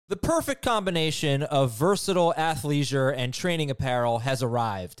The perfect combination of versatile athleisure and training apparel has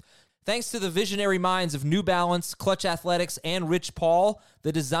arrived. Thanks to the visionary minds of New Balance, Clutch Athletics, and Rich Paul,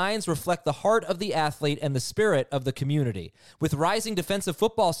 the designs reflect the heart of the athlete and the spirit of the community. With rising defensive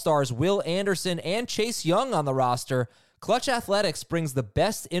football stars Will Anderson and Chase Young on the roster, Clutch Athletics brings the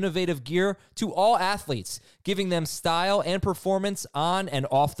best innovative gear to all athletes, giving them style and performance on and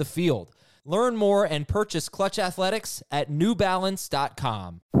off the field. Learn more and purchase Clutch Athletics at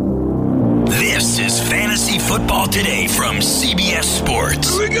newbalance.com. This is Fantasy Football Today from CBS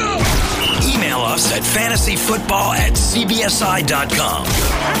Sports. Here we go! Email us at fantasyfootball@cbsi.com.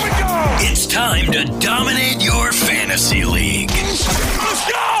 Here we go! It's time to dominate your fantasy league. Let's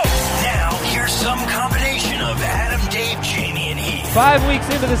go! Now, here's some combination of Adam, Dave, Jamie, and Heath. 5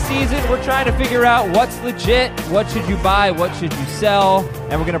 weeks into the season, we're trying to figure out what's legit, what should you buy, what should you sell,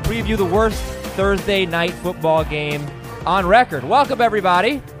 and we're going to preview the worst Thursday night football game on record. Welcome,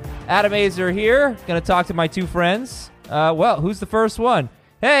 everybody. Adam Azer here. Going to talk to my two friends. Who's the first one?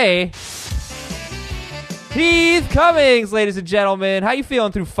 Hey, Heath Cummings, ladies and gentlemen. How you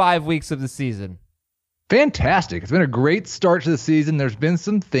feeling through 5 weeks of the season? Fantastic. It's been a great start to the season. There's been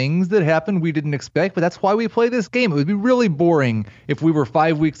some things that happened we didn't expect, but that's why we play this game. It would be really boring if we were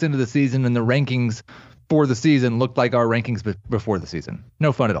 5 weeks into the season and the rankings for the season looked like our rankings before the season.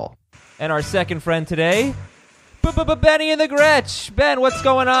 No fun at all. And our second friend today, Benny and the Gretch. Ben, what's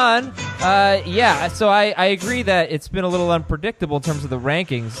going on? So I agree that it's been a little unpredictable in terms of the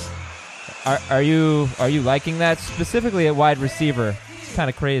rankings. Are you liking that, specifically at wide receiver? It's kind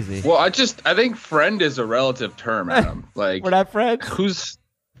of crazy. Well, I think friend is a relative term, Adam. Like, we're not friends? Who's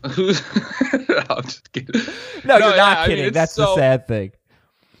no, I'm just kidding. No, you're not kidding. I mean, that's the sad thing.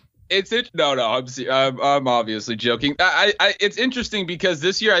 I'm obviously joking. It's interesting because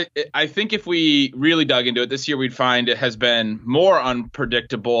this year, I think if we really dug into it, this year we'd find it has been more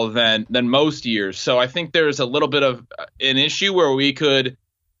unpredictable than most years. So I think there's a little bit of an issue where we could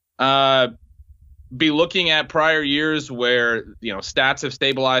be looking at prior years where, stats have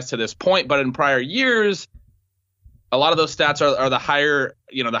stabilized to this point, but in prior years, a lot of those stats are the higher,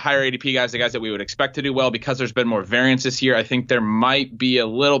 the higher ADP guys, the guys that we would expect to do well. Because there's been more variance this year, I think there might be a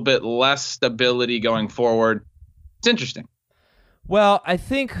little bit less stability going forward. It's interesting. Well, I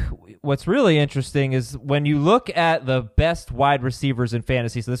think what's really interesting is when you look at the best wide receivers in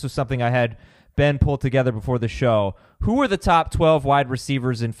fantasy. So this was something I had Ben pull together before the show. Who were the top 12 wide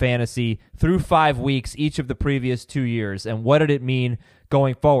receivers in fantasy through 5 weeks each of the previous 2 years, and what did it mean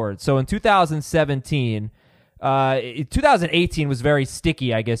going forward? So in 2017... 2018 was very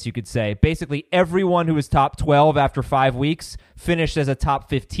sticky, I guess you could say. Basically, everyone who was top 12 after 5 weeks finished as a top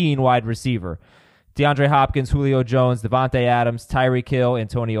 15 wide receiver. DeAndre Hopkins, Julio Jones, Devontae Adams, Tyreek Hill,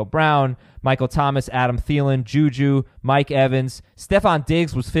 Antonio Brown, Michael Thomas, Adam Thielen, Juju, Mike Evans. Stephon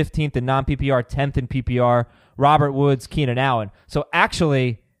Diggs was 15th in non-PPR, 10th in PPR. Robert Woods, Keenan Allen. So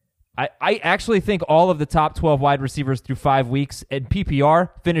actually, I actually think all of the top 12 wide receivers through 5 weeks in PPR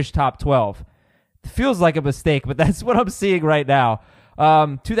finished top 12. Feels like a mistake, but that's what I'm seeing right now.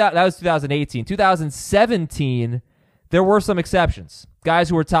 That was 2018. 2017, there were some exceptions. Guys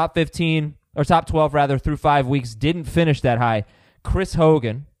who were top 15, or top 12 rather, through 5 weeks didn't finish that high. Chris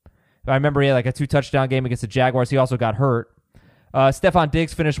Hogan, I remember he had like a 2-touchdown game against the Jaguars. He also got hurt. Stephon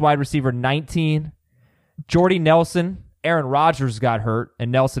Diggs finished wide receiver 19. Jordy Nelson, Aaron Rodgers got hurt,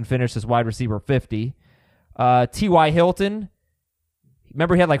 and Nelson finished as wide receiver 50. T.Y. Hilton,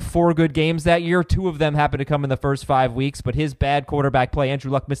 remember, he had like 4 good games that year. 2 of them happened to come in the first 5 weeks, but his bad quarterback play,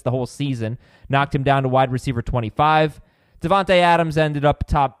 Andrew Luck missed the whole season, knocked him down to wide receiver 25. Devontae Adams ended up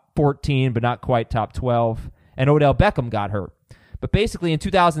top 14, but not quite top 12. And Odell Beckham got hurt. But basically in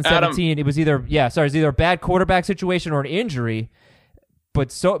 2017, it was either a bad quarterback situation or an injury.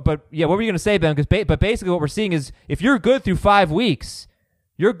 But what were you going to say, Ben? But basically what we're seeing is if you're good through 5 weeks,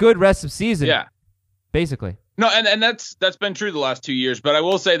 you're good rest of season. Yeah. Basically. No, and that's been true the last 2 years. But I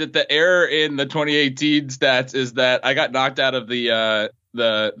will say that the error in the 2018 stats is that I got knocked out of the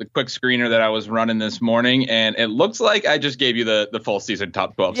quick screener that I was running this morning, and it looks like I just gave you the full season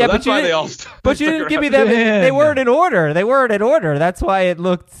top 12. So that's why they all. But you didn't give me them. They weren't in order. That's why it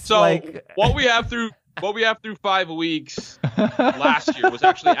looked like what we have through 5 weeks last year was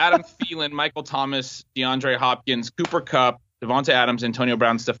actually Adam Thielen, Michael Thomas, DeAndre Hopkins, Cooper Kupp, Devontae Adams, Antonio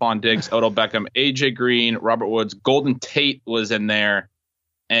Brown, Stephon Diggs, Odell Beckham, AJ Green, Robert Woods, Golden Tate was in there,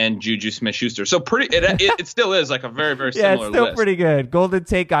 and Juju Smith-Schuster. So it still is like a very, very similar list. Yeah, it's still pretty good. Golden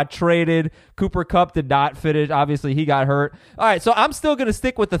Tate got traded. Cooper Kupp did not finish. Obviously, he got hurt. All right, so I'm still going to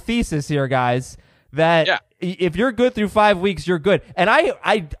stick with the thesis here, guys, that if you're good through 5 weeks, you're good. And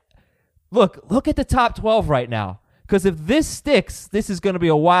I look at the top 12 right now. Because if this sticks, this is going to be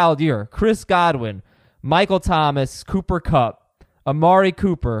a wild year. Chris Godwin, Michael Thomas, Cooper Kupp, Amari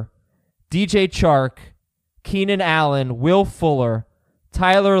Cooper, DJ Chark, Keenan Allen, Will Fuller,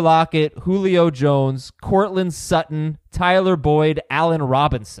 Tyler Lockett, Julio Jones, Cortland Sutton, Tyler Boyd, Allen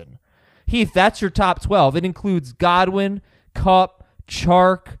Robinson. Heath, that's your top 12. It includes Godwin, Kupp,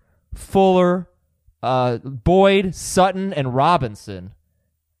 Chark, Fuller, Boyd, Sutton, and Robinson.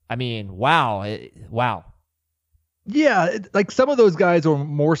 I mean, wow. Wow. Yeah, like some of those guys are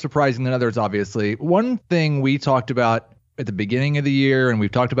more surprising than others, obviously. One thing we talked about at the beginning of the year, and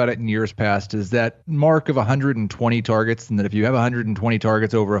we've talked about it in years past, is that mark of 120 targets, and that if you have 120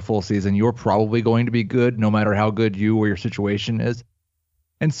 targets over a full season, you're probably going to be good, no matter how good you or your situation is.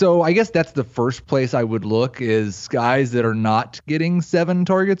 And so I guess that's the first place I would look, is guys that are not getting 7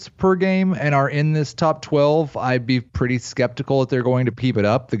 targets per game and are in this top 12. I'd be pretty skeptical that they're going to keep it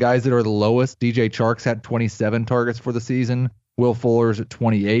up. The guys that are the lowest, DJ Chark's had 27 targets for the season. Will Fuller's at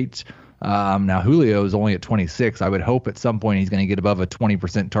 28. Now Julio is only at 26. I would hope at some point he's going to get above a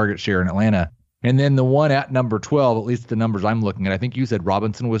 20% target share in Atlanta. And then the one at number 12, at least the numbers I'm looking at, I think you said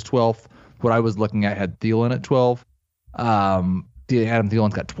Robinson was 12th. What I was looking at had Thielen at 12. Adam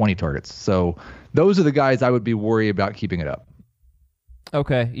Thielen's got 20 targets. So those are the guys I would be worried about keeping it up.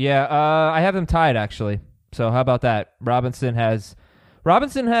 Okay. Yeah. I have them tied, actually. So how about that? Robinson has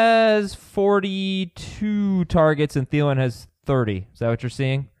 42 targets and Thielen has 30. Is that what you're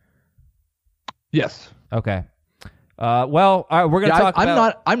seeing? Yes. Okay. Well, all right, we're going to talk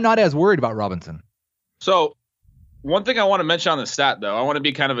about... I'm not as worried about Robinson. So one thing I want to mention on the stat, though, I want to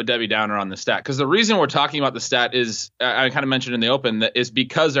be kind of a Debbie Downer on the stat, because the reason we're talking about the stat is, I kind of mentioned in the open, that is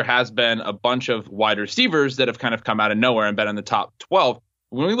because there has been a bunch of wide receivers that have kind of come out of nowhere and been in the top 12.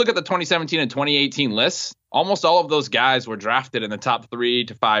 When we look at the 2017 and 2018 lists, almost all of those guys were drafted in the top 3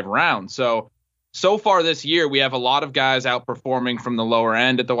 to 5 rounds. So far this year, we have a lot of guys outperforming from the lower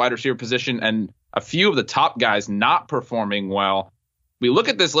end at the wide receiver position, and a few of the top guys not performing well. We look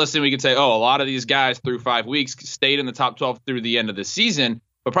at this list and we can say, oh, a lot of these guys through 5 weeks stayed in the top 12 through the end of the season.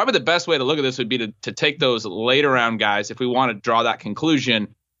 But probably the best way to look at this would be to take those later round guys, if we want to draw that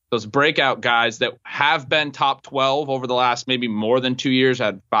conclusion, those breakout guys that have been top 12 over the last maybe more than 2 years,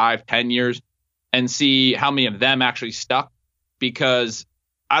 had 5, 10 years, and see how many of them actually stuck. Because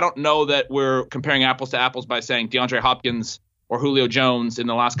I don't know that we're comparing apples to apples by saying DeAndre Hopkins or Julio Jones in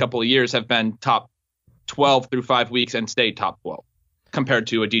the last couple of years have been top 12 through 5 weeks and stayed top 12. Compared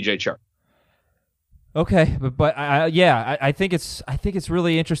to a DJ Chark. Okay, but I think it's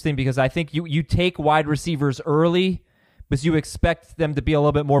really interesting, because I think you take wide receivers early because you expect them to be a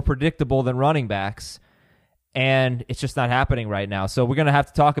little bit more predictable than running backs, and it's just not happening right now. So we're going to have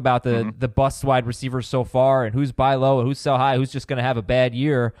to talk about the bust wide receivers so far, and who's buy low and who's sell high, who's just going to have a bad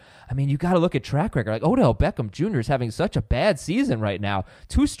year. I mean, you got to look at track record. Like Odell Beckham Jr. is having such a bad season right now.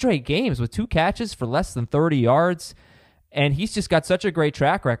 2 straight games with 2 catches for less than 30 yards. And he's just got such a great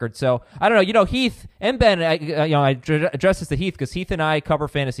track record. So, I don't know. Heath and Ben, I address this to Heath because Heath and I cover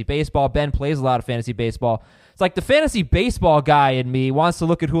fantasy baseball. Ben plays a lot of fantasy baseball. It's like the fantasy baseball guy in me wants to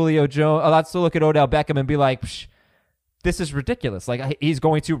look at Julio Jones, wants to look at Odell Beckham and be like, this is ridiculous. Like, he's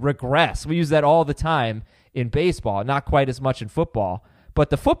going to regress. We use that all the time in baseball, not quite as much in football.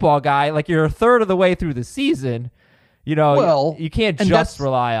 But the football guy, like, you're a third of the way through the season, you can't just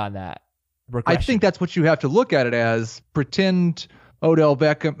rely on that. Regression. I think that's what you have to look at it as. Pretend Odell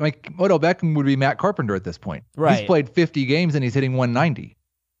Beckham would be Matt Carpenter at this point. Right. He's played 50 games and he's hitting 190.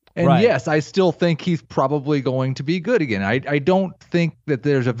 And yes, I still think he's probably going to be good again. I don't think that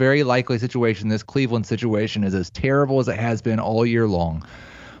there's a very likely situation. This Cleveland situation is as terrible as it has been all year long.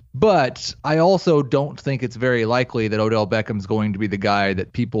 But I also don't think it's very likely that Odell Beckham's going to be the guy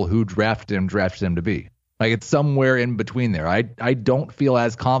that people who drafted him to be. Like, it's somewhere in between there. I don't feel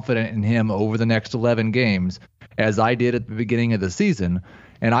as confident in him over the next 11 games as I did at the beginning of the season.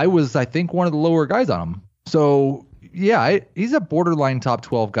 And I think, one of the lower guys on him. So, yeah, he's a borderline top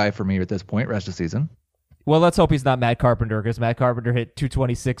 12 guy for me at this point, rest of the season. Well, let's hope he's not Matt Carpenter, because Matt Carpenter hit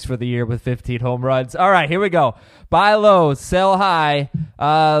 226 for the year with 15 home runs. All right, here we go. Buy low, sell high.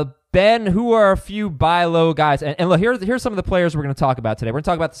 Ben, who are a few buy low guys? And look, here's some of the players we're going to talk about today. We're going to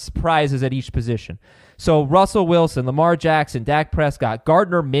talk about the surprises at each position. So Russell Wilson, Lamar Jackson, Dak Prescott,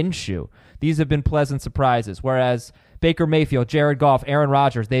 Gardner Minshew. These have been pleasant surprises, whereas Baker Mayfield, Jared Goff, Aaron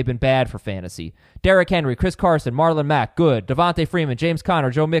Rodgers, they've been bad for fantasy. Derrick Henry, Chris Carson, Marlon Mack, good. Devontae Freeman, James Conner,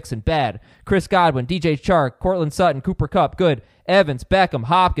 Joe Mixon, bad. Chris Godwin, DJ Chark, Cortland Sutton, Cooper Kupp, good. Evans, Beckham,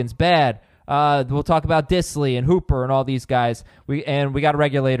 Hopkins, bad. We'll talk about Disley and Hooper and all these guys. We got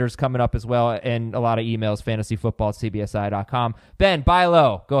Regulators coming up as well, and a lot of emails, fantasyfootball@cbsi.com. Ben, buy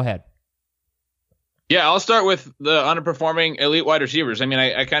low. Go ahead. Yeah, I'll start with the underperforming elite wide receivers. I mean,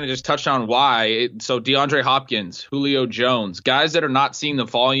 I kind of just touched on why. So DeAndre Hopkins, Julio Jones, guys that are not seeing the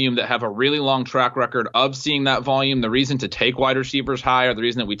volume, that have a really long track record of seeing that volume. The reason to take wide receivers high, or the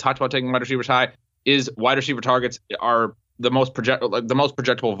reason that we talked about taking wide receivers high, is wide receiver targets are the most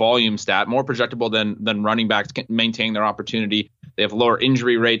projectable volume stat, more projectable than running backs maintaining their opportunity. They have lower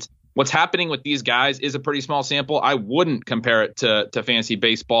injury rates. What's happening with these guys is a pretty small sample. I wouldn't compare it to fantasy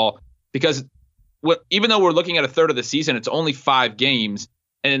baseball, because even though we're looking at a third of the season, it's only 5 games.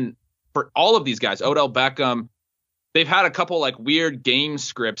 And for all of these guys, Odell Beckham, they've had a couple like weird game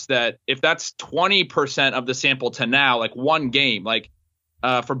scripts that, if that's 20% of the sample to now, like one game, like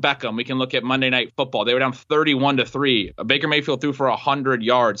for Beckham, we can look at Monday Night Football. They were down 31-3. Baker Mayfield threw for 100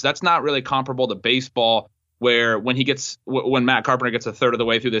 yards. That's not really comparable to baseball, where when Matt Carpenter gets a third of the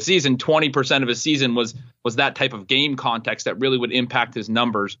way through the season, 20% of his season was that type of game context that really would impact his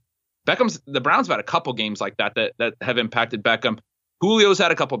numbers. The Browns have had a couple games like that have impacted Beckham. Julio's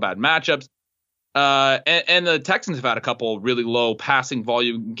had a couple bad matchups. And the Texans have had a couple really low passing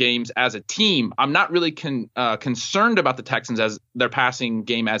volume games as a team. I'm not really concerned about the Texans as their passing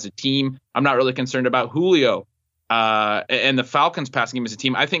game as a team. I'm not really concerned about Julio and the Falcons passing game as a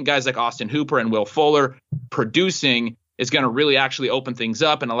team. I think guys like Austin Hooper and Will Fuller producing is going to really actually open things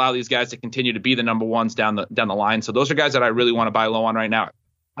up and allow these guys to continue to be the number ones down the line. So those are guys that I really want to buy low on right now.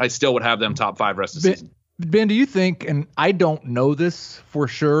 I still would have them top 5 rest of the season. Ben, do you think, and I don't know this for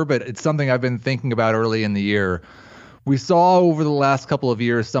sure, but it's something I've been thinking about early in the year. We saw over the last couple of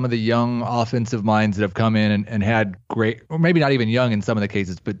years some of the young offensive minds that have come in and had great, or maybe not even young in some of the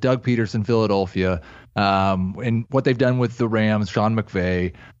cases, but Doug Peterson, Philadelphia, and what they've done with the Rams, Sean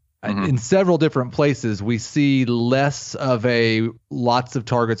McVay. In several different places, we see less of a lots of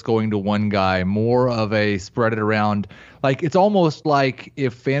targets going to one guy, more of a spread it around. Like, it's almost like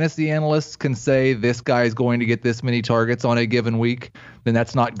if fantasy analysts can say this guy is going to get this many targets on a given week, then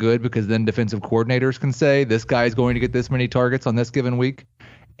that's not good, because then defensive coordinators can say this guy is going to get this many targets on this given week.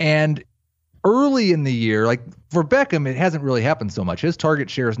 And early in the year, like for Beckham, it hasn't really happened so much. His target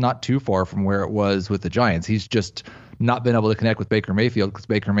share is not too far from where it was with the Giants. He's just not been able to connect with Baker Mayfield, because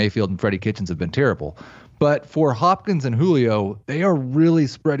Baker Mayfield and Freddie Kitchens have been terrible. But for Hopkins and Julio, they are really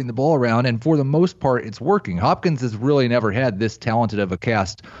spreading the ball around, and for the most part, it's working. Hopkins has really never had this talented of a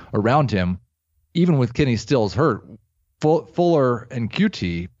cast around him, even with Kenny Stills hurt. Fuller and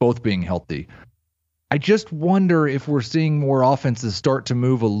QT both being healthy. I just wonder if we're seeing more offenses start to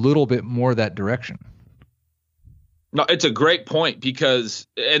move a little bit more that direction. No, it's a great point, because,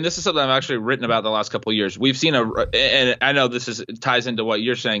 and this is something I've actually written about the last couple of years. We've seen and I know ties into what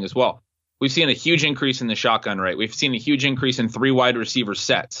you're saying as well. We've seen a huge increase in the shotgun rate. We've seen a huge increase in 3 wide receiver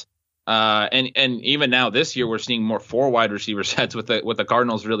sets. And even now this year, we're seeing more 4 wide receiver sets with the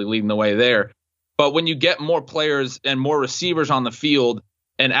Cardinals really leading the way there. But when you get more players and more receivers on the field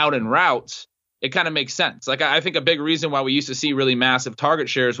and out in routes, it kind of makes sense. Like, I think a big reason why we used to see really massive target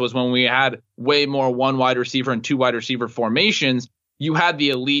shares was when we had way more 1 wide receiver and 2 wide receiver formations. You had the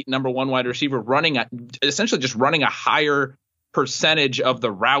elite number 1 wide receiver essentially just running a higher percentage of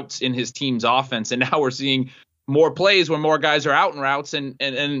the routes in his team's offense. And now we're seeing more plays where more guys are out in routes.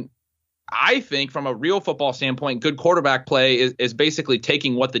 And I think from a real football standpoint, good quarterback play is basically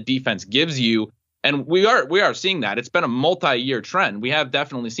taking what the defense gives you. And we are seeing that. It's been a multi-year trend. We have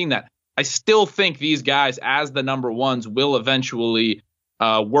definitely seen that. I still think these guys, as the number ones, will eventually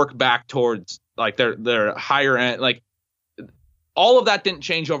work back towards like their higher end. Like, all of that didn't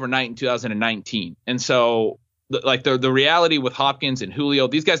change overnight in 2019. And so like the reality with Hopkins and Julio,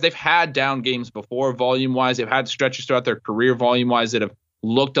 these guys, they've had down games before volume wise. They've had stretches throughout their career volume wise that have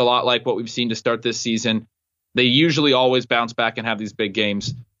looked a lot like what we've seen to start this season. They usually always bounce back and have these big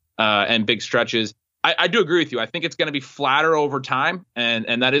games and big stretches. I do agree with you. I think it's going to be flatter over time,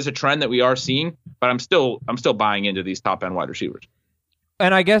 and that is a trend that we are seeing. But I'm still buying into these top end wide receivers.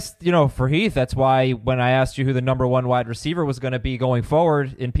 And I guess, for Heath, that's why when I asked you who the number 1 wide receiver was going to be going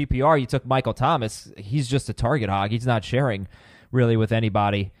forward in PPR, you took Michael Thomas. He's just a target hog. He's not sharing really with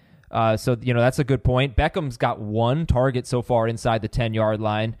anybody. So that's a good point. Beckham's got 1 target so far inside the 10-yard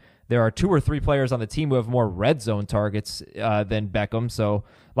line. There are 2 or 3 players on the team who have more red zone targets than Beckham, so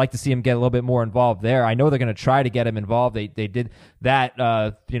I'd like to see him get a little bit more involved there. I know they're going to try to get him involved. They did that,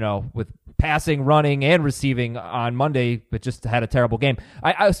 with passing, running, and receiving on Monday, but just had a terrible game.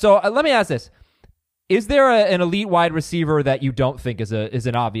 So let me ask this. Is there an elite wide receiver that you don't think is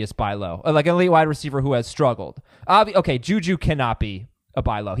an obvious buy low? Like an elite wide receiver who has struggled? Okay, Juju cannot be a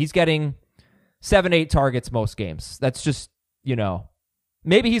buy low. He's getting 7-8 targets most games. That's just,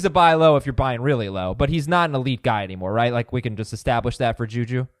 maybe he's a buy low if you're buying really low, but he's not an elite guy anymore, right? Like, we can just establish that for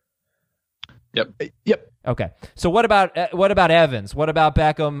Juju. Yep. Okay. So what about Evans? What about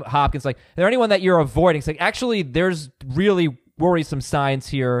Beckham, Hopkins? Like, is there anyone that you're avoiding? It's like, actually, there's really worrisome signs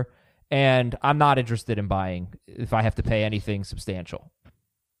here, and I'm not interested in buying if I have to pay anything substantial.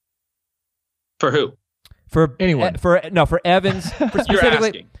 For who? For anyone. For Evans. For You're specifically,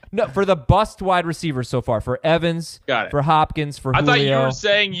 asking. no, for the bust wide receivers so far. For Evans, Got it. for Hopkins, for I Julio. thought you were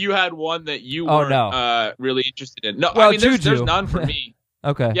saying you had one that you Oh, weren't no. really interested in. No, Well, I mean, there's Juju. none for me.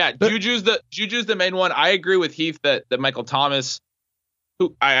 Okay. Yeah, Juju's the main one. I agree with Heath that Michael Thomas,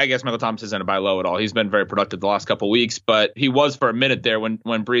 who I guess Michael Thomas isn't a buy low at all. He's been very productive the last couple of weeks, but he was for a minute there when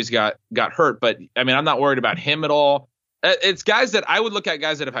Breeze got hurt. But I mean, I'm not worried about him at all. It's guys that I would look at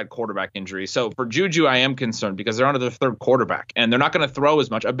guys that have had quarterback injuries. So for Juju, I am concerned because they're under their third quarterback and they're not going to throw as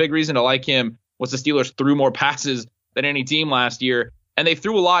much. A big reason to like him was the Steelers threw more passes than any team last year, and they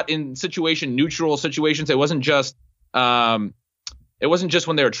threw a lot in neutral situations. It wasn't just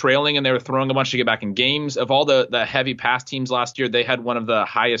when they were trailing and they were throwing a bunch to get back in games. Of all the heavy pass teams last year, they had one of the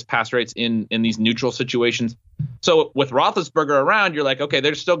highest pass rates in these neutral situations. So with Roethlisberger around, you're like, okay,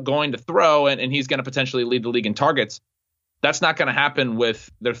 they're still going to throw, and he's going to potentially lead the league in targets. That's not going to happen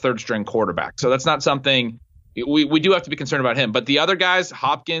with their third string quarterback. So that's not something we do have to be concerned about him. But the other guys,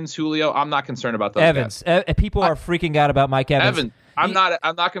 Hopkins, Julio, I'm not concerned about those Evans. guys. People are freaking out about Mike Evans. I'm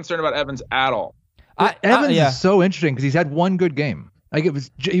not concerned about Evans at all. Evans is so interesting because he's had one good game. Like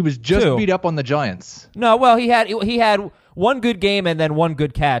he was just Two. beat up on the Giants. No, well, he had one good game and then one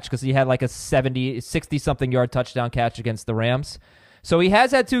good catch because he had like a 60-something yard touchdown catch against the Rams. So he has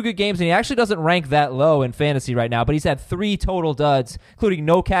had two good games, and he actually doesn't rank that low in fantasy right now, but he's had 3 total duds, including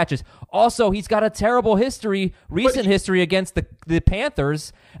no catches. Also, he's got a terrible recent history against the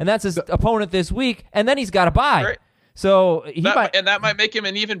Panthers, and that's his opponent this week, and then he's got a bye. Right. So that might make him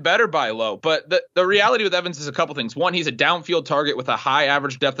an even better buy low. But the reality with Evans is a couple things. One, he's a downfield target with a high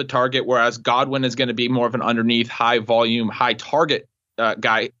average depth of target, whereas Godwin is going to be more of an underneath, high volume, high target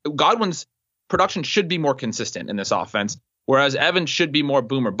guy. Godwin's production should be more consistent in this offense, whereas Evans should be more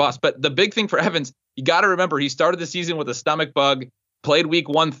boom or bust. But the big thing for Evans, you got to remember, he started the season with a stomach bug, played week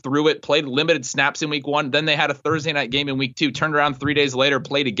 1 through it, played limited snaps in week 1. Then they had a Thursday night game in week 2, turned around 3 days later,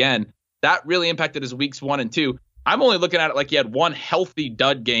 played again. That really impacted his weeks 1 and 2. I'm only looking at it like he had one healthy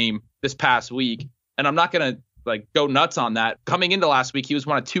dud game this past week, and I'm not going to go nuts on that. Coming into last week, he was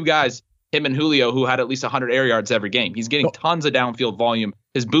one of 2 guys, him and Julio, who had at least 100 air yards every game. He's getting tons of downfield volume.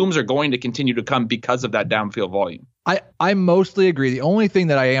 His booms are going to continue to come because of that downfield volume. I mostly agree. The only thing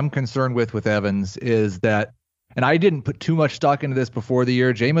that I am concerned with Evans is that, and I didn't put too much stock into this before the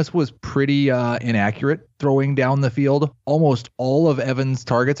year, Jameis was pretty inaccurate throwing down the field. Almost all of Evans'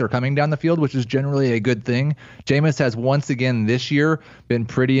 targets are coming down the field, which is generally a good thing. Jameis has once again this year been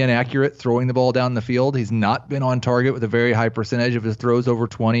pretty inaccurate throwing the ball down the field. He's not been on target with a very high percentage of his throws over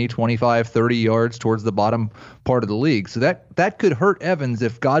 20, 25, 30 yards towards the bottom part of the league. So that could hurt Evans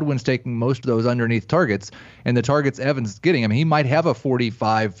if Godwin's taking most of those underneath targets, and the targets Evans is getting. I mean, he might have a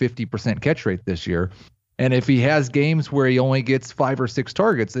 45, 50% catch rate this year. And if he has games where he only gets 5 or 6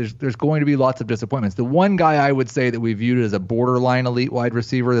 targets, there's going to be lots of disappointments. The one guy I would say that we viewed as a borderline elite wide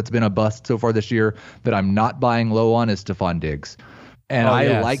receiver that's been a bust so far this year that I'm not buying low on is Stephon Diggs. And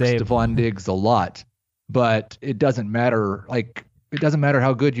I like Stephon Diggs a lot, but it doesn't matter. It doesn't matter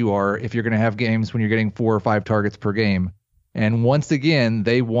how good you are if you're going to have games when you're getting 4 or 5 targets per game. And once again,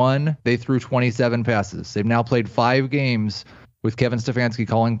 they threw 27 passes. They've now played 5 games with Kevin Stefanski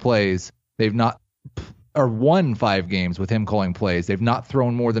calling plays. They've not won 5 games with him calling plays. They've not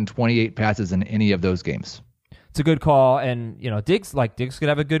thrown more than 28 passes in any of those games. It's a good call, and Diggs could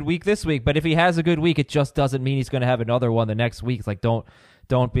have a good week this week, but if he has a good week, it just doesn't mean he's going to have another one the next week. It's like don't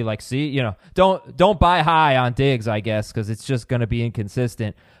be like, don't buy high on Diggs, I guess, because it's just going to be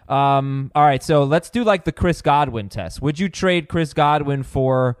inconsistent. All right, so let's do the Chris Godwin test. Would you trade Chris Godwin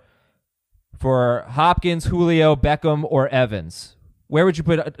for Hopkins, Julio, Beckham, or Evans? Where would you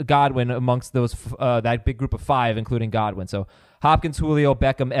put Godwin amongst those that big group of 5, including Godwin? So Hopkins, Julio,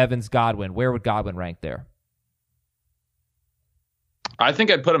 Beckham, Evans, Godwin. Where would Godwin rank there? I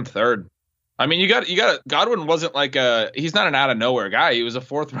think I'd put him 3rd. I mean, you got Godwin wasn't he's not an out of nowhere guy. He was a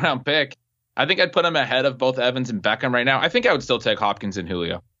 4th round pick. I think I'd put him ahead of both Evans and Beckham right now. I think I would still take Hopkins and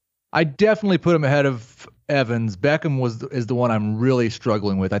Julio. I definitely put him ahead of Evans. Beckham is the one I'm really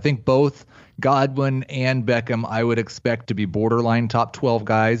struggling with. I think both Godwin and Beckham I would expect to be borderline top 12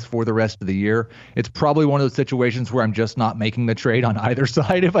 guys for the rest of the year. It's probably one of those situations where I'm just not making the trade on either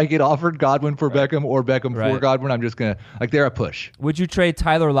side. If I get offered Godwin for Beckham or Beckham for Godwin, I'm just going to, they're a push. Would you trade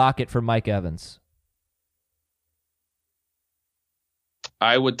Tyler Lockett for Mike Evans?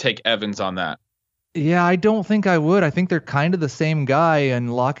 I would take Evans on that. Yeah, I don't think I would. I think they're kind of the same guy,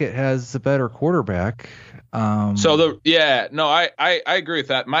 and Lockett has a better quarterback. I agree with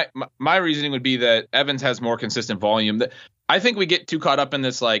that. My reasoning would be that Evans has more consistent volume. I think we get too caught up in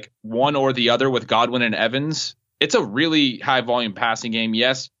this like one or the other with Godwin and Evans. It's a really high volume passing game.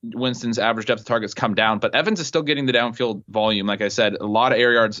 Yes, Winston's average depth of targets come down, but Evans is still getting the downfield volume. Like I said, a lot of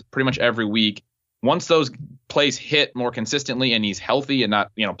air yards pretty much every week. Once those plays hit more consistently and he's healthy and not,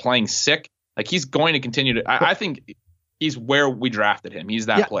 playing sick, like he's going to continue to. I think he's where we drafted him. He's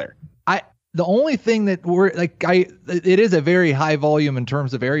that player. The only thing that it is a very high volume in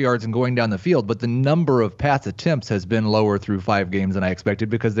terms of air yards and going down the field, but the number of pass attempts has been lower through 5 games than I expected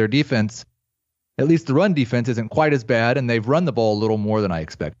because their defense, at least the run defense, isn't quite as bad, and they've run the ball a little more than I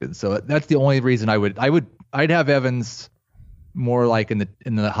expected. So that's the only reason I'd have Evans more like in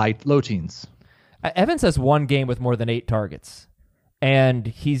the low teens. Evans has one game with more than 8 targets. And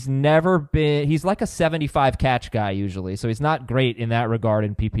he's like a 75 catch guy usually. So he's not great in that regard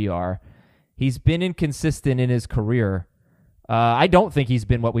in PPR. He's been inconsistent in his career. I don't think he's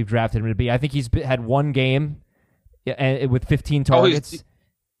been what we've drafted him to be. I think he's had one game with 15 targets.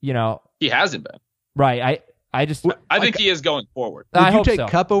 He hasn't been. Right. I think he is going forward. Would you take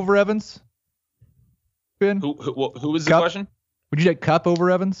Kupp over Evans, Ben? Who was the question? Would you take Kupp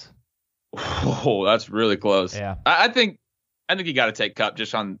over Evans? Oh, that's really close. Yeah. I think you got to take Kupp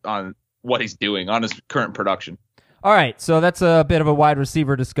just on what he's doing, on his current production. All right, so that's a bit of a wide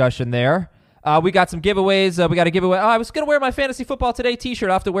receiver discussion there. We got some giveaways. We got a giveaway. I was going to wear my Fantasy Football Today t-shirt.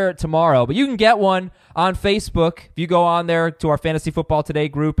 I'll have to wear it tomorrow. But you can get one on Facebook. If you go on there to our Fantasy Football Today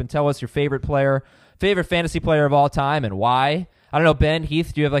group and tell us your favorite fantasy player of all time and why. I don't know, Ben,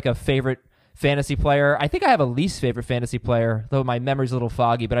 Heath, do you have like a favorite fantasy player? I think I have a least favorite fantasy player, though my memory's a little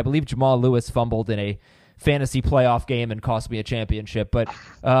foggy. But I believe Jamal Lewis fumbled in a fantasy playoff game and cost me a championship. But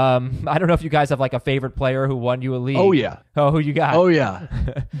I don't know if you guys have like a favorite player who won you a league. Oh, yeah. Oh, who you got? Oh, yeah.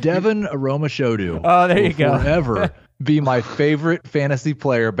 Devin Aromashodu. Oh, there you go. Forever be my favorite fantasy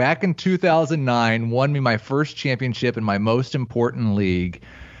player. Back in 2009, won me my first championship in my most important league.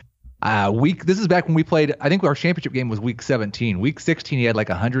 This is back when we played, I think our championship game was week 17. Week 16, he had like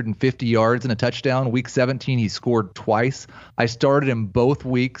 150 yards and a touchdown. Week 17, he scored twice. I started him both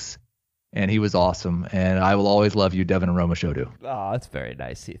weeks. And he was awesome, and I will always love you, Devin Aromashodu. Oh, that's very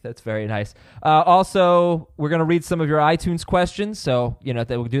nice, Heath. That's very nice. Also, we're going to read some of your iTunes questions, so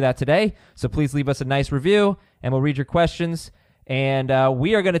we'll do that today. So please leave us a nice review, and we'll read your questions. And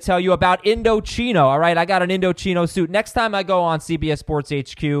we are going to tell you about Indochino. All right, I got an Indochino suit. Next time I go on CBS Sports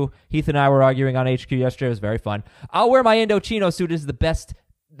HQ, Heath and I were arguing on HQ yesterday. It was very fun. I'll wear my Indochino suit. It's the best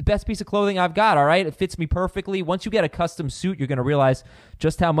piece of clothing I've got, all right? It fits me perfectly. Once you get a custom suit, you're going to realize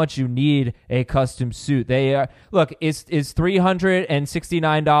just how much you need a custom suit. Is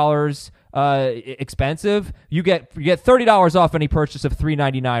 $369 expensive? You get $30 off any purchase of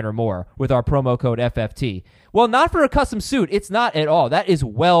 $399 or more with our promo code FFT. Well, not for a custom suit. It's not at all. That is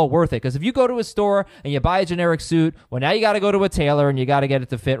well worth it, because if you go to a store and you buy a generic suit, well, now you got to go to a tailor and you got to get it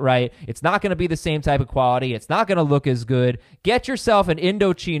to fit right. It's not going to be the same type of quality. It's not going to look as good. Get yourself an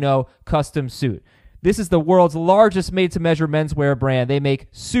Indochino custom suit. This is the world's largest made-to-measure menswear brand. They make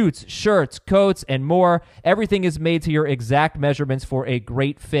suits, shirts, coats, and more. Everything is made to your exact measurements for a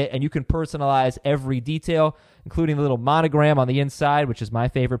great fit, and you can personalize every detail, including the little monogram on the inside, which is my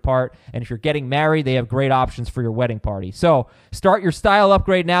favorite part. And if you're getting married, they have great options for your wedding party. So start your style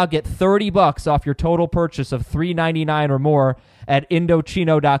upgrade now. Get $30 off your total purchase of $399 or more at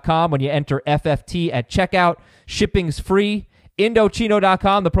Indochino.com when you enter FFT at checkout. Shipping's free.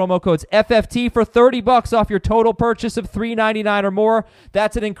 Indochino.com. The promo code's FFT for $30 off your total purchase of $399 or more.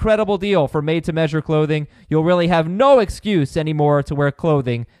 That's an incredible deal for made-to-measure clothing. You'll really have no excuse anymore to wear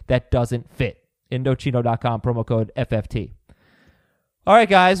clothing that doesn't fit. Indochino.com, promo code FFT. All right,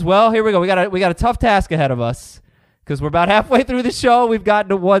 guys. Well, here we go. We got a tough task ahead of us because we're about halfway through the show. We've gotten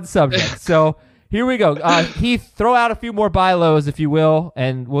to one subject. So here we go. Heath, throw out a few more buy lows, if you will,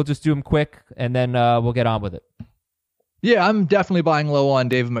 and we'll just do them quick, and then we'll get on with it. Yeah, I'm definitely buying low on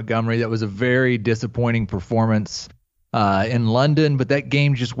David Montgomery. That was a very disappointing performance in London, but that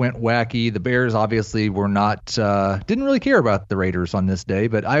game just went wacky. The Bears obviously were not, didn't really care about the Raiders on this day,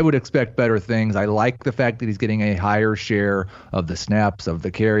 but I would expect better things. I like the fact that he's getting a higher share of the snaps, of the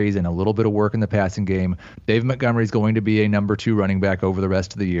carries, and a little bit of work in the passing game. David Montgomery is going to be a number 2 running back over the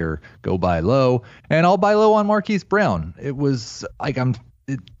rest of the year. Go buy low, and I'll buy low on Marquise Brown. It was like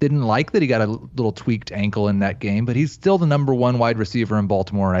didn't like that he got a little tweaked ankle in that game, but he's still the number 1 wide receiver in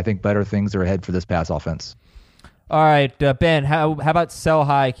Baltimore, and I think better things are ahead for this pass offense. All right, Ben, how about sell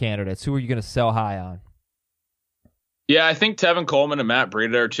high candidates? Who are you going to sell high on? Yeah, I think Tevin Coleman and Matt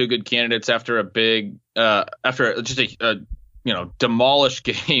Breida are two good candidates after a big, after just a demolished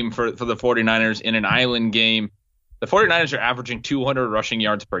game for the 49ers in an island game. The 49ers are averaging 200 rushing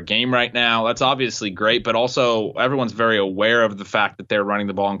yards per game right now. That's obviously great, but also everyone's very aware of the fact that they're running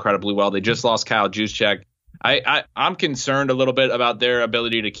the ball incredibly well. They just lost Kyle Juszczyk. I'm concerned a little bit about their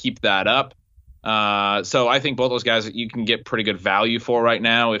ability to keep that up. So I think both those guys you can get pretty good value for right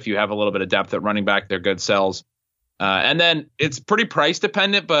now. If you have a little bit of depth at running back, they're good sells. And then it's pretty price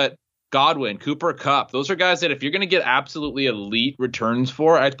dependent, but Godwin, Cooper Kupp, those are guys that if you're going to get absolutely elite returns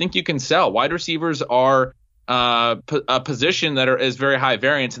for, I think you can sell. Wide receivers are a position that is very high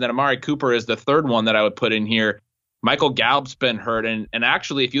variance, and then Amari Cooper is the third one that I would put in here. Michael Gallup's been hurt, and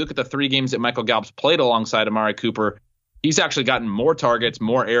actually, if you look at the 3 games that Michael Gallup's played alongside Amari Cooper, he's actually gotten more targets,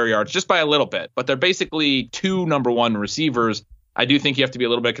 more air yards, just by a little bit. But they're basically 2 number 1 receivers. I do think you have to be a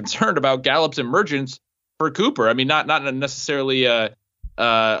little bit concerned about Gallup's emergence for Cooper. I mean, not necessarily a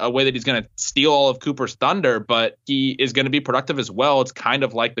way that he's going to steal all of Cooper's thunder, but he is going to be productive as well. It's kind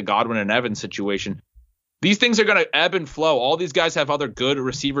of like the Godwin and Evans situation. These things are going to ebb and flow. All these guys have other good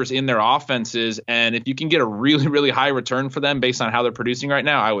receivers in their offenses, and if you can get a really, really high return for them based on how they're producing right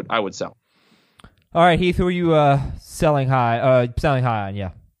now, I would sell. All right, Heath, who are you selling high on?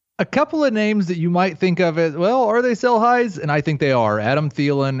 Yeah. A couple of names that you might think of as, well, are they sell highs? And I think they are. Adam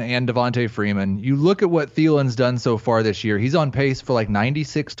Thielen and Devontae Freeman. You look at what Thielen's done so far this year. He's on pace for like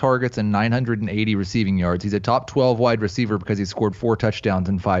 96 targets and 980 receiving yards. He's a top 12 wide receiver because he scored 4 touchdowns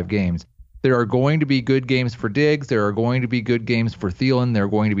in 5 games. There are going to be good games for Diggs. There are going to be good games for Thielen. There are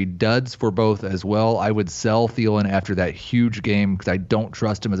going to be duds for both as well. I would sell Thielen after that huge game because I don't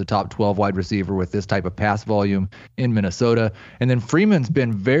trust him as a top 12 wide receiver with this type of pass volume in Minnesota. And then Freeman's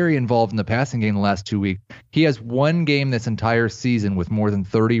been very involved in the passing game the last 2 weeks. He has 1 game this entire season with more than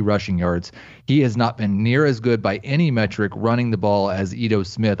 30 rushing yards. He has not been near as good by any metric running the ball as Ito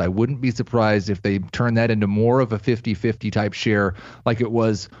Smith. I wouldn't be surprised if they turn that into more of a 50-50 type share like it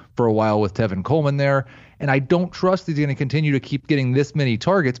was for a while with Tevin Coleman there. And I don't trust he's going to continue to keep getting this many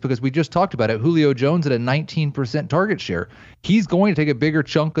targets because we just talked about it. Julio Jones at a 19% target share. He's going to take a bigger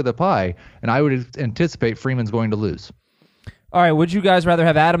chunk of the pie, and I would anticipate Freeman's going to lose. All right, would you guys rather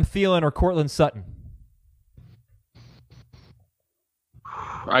have Adam Thielen or Courtland Sutton?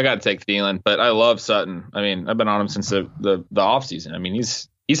 I got to take Thielen, but I love Sutton. I mean, I've been on him since the offseason. I mean, he's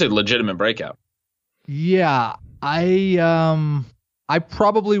a legitimate breakout. Yeah, I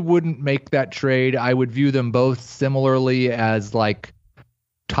probably wouldn't make that trade. I would view them both similarly as like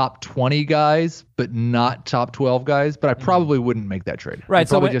top 20 guys, but not top 12 guys. But I probably wouldn't make that trade. Right. I'd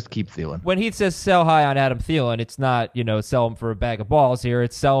probably just keep Thielen. When Heath says sell high on Adam Thielen, it's not, sell him for a bag of balls here.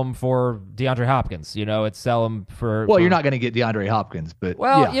 It's sell him for DeAndre Hopkins. It's sell him for. Well, you're not going to get DeAndre Hopkins, but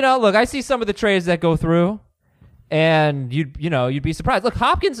well, yeah. Look, I see some of the trades that go through, and you'd be surprised. Look,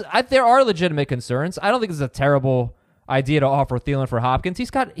 Hopkins, there are legitimate concerns. I don't think it's a terrible idea to offer Thielen for Hopkins.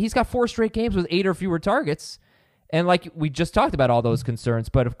 He's got 4 straight games with 8 or fewer targets. And like we just talked about all those concerns,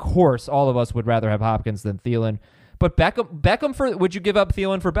 but of course all of us would rather have Hopkins than Thielen. But Beckham would you give up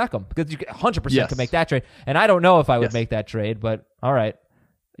Thielen for Beckham? Because you 100% could make that trade. And I don't know if I would make that trade, but all right.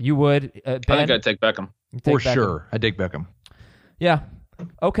 You would, Ben? I think I'd take Beckham. For sure. I'd take Beckham. Yeah.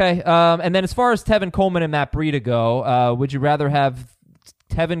 Okay. And then as far as Tevin Coleman and Matt Breida go, would you rather have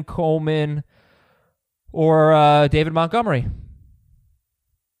Tevin Coleman or David Montgomery?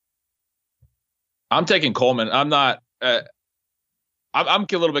 I'm taking Coleman. I'm not. I'm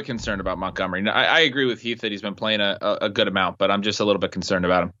a little bit concerned about Montgomery. I agree with Heath that he's been playing a good amount, but I'm just a little bit concerned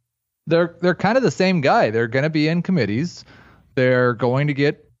about him. They're kind of the same guy. They're going to be in committees. They're going to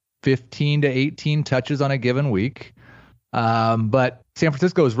get 15 to 18 touches on a given week. But San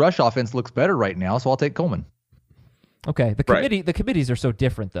Francisco's rush offense looks better right now, so I'll take Coleman. Okay, the committees are so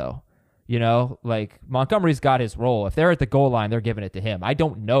different though. Like Montgomery's got his role. If they're at the goal line, they're giving it to him. I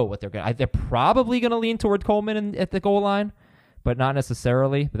don't know what they're going to. They're probably going to lean toward Coleman at the goal line, but not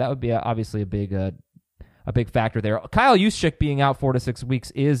necessarily. But that would be obviously a big factor there. Kyle Juszczyk being out 4 to 6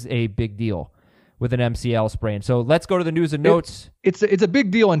 weeks is a big deal with an MCL sprain. So let's go to the news and notes. It's a big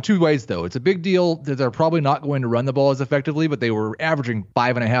deal in 2 ways, though. It's a big deal that they're probably not going to run the ball as effectively, but they were averaging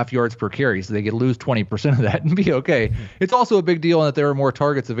 5.5 yards per carry, so they could lose 20% of that and be okay. Mm-hmm. It's also a big deal in that there are more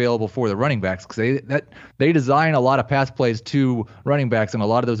targets available for the running backs because they design a lot of pass plays to running backs, and a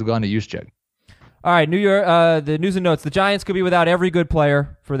lot of those have gone to Juszczyk. All right, the news and notes. The Giants could be without every good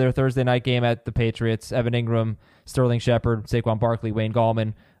player for their Thursday night game at the Patriots. Evan Ingram, Sterling Shepard, Saquon Barkley, Wayne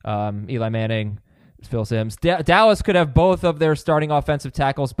Gallman, Eli Manning, Phil Simms. Dallas could have both of their starting offensive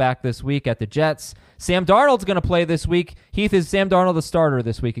tackles back this week at the Jets. Sam Darnold's going to play this week. Heath, is Sam Darnold the starter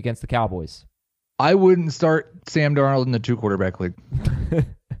this week against the Cowboys? I wouldn't start Sam Darnold in the 2-quarterback league.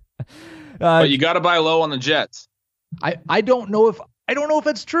 But you got to buy low on the Jets. I don't know if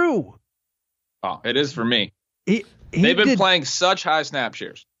that's true. Oh, it is for me. They've been playing such high snap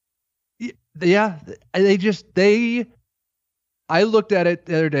shares. Yeah, I looked at it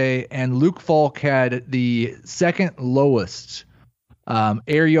the other day, and Luke Falk had the second lowest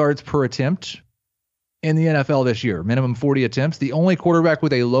air yards per attempt in the NFL this year, minimum 40 attempts. The only quarterback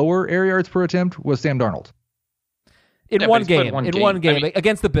with a lower air yards per attempt was Sam Darnold. In one game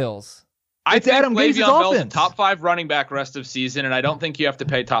against the Bills. I think Adam Gase's Le'Veon Bell's a offense. top 5 running back rest of season, and I don't think you have to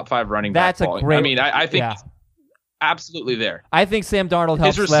pay top 5 running back. That's a great. I mean, I think it's absolutely there. I think Sam Darnold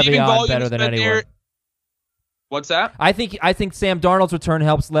helps His receiving Le'Veon better than been anyone. there. What's that? I think Sam Darnold's return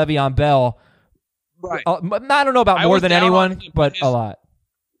helps Le'Veon Bell. Right. I don't know about more than anyone, but a lot.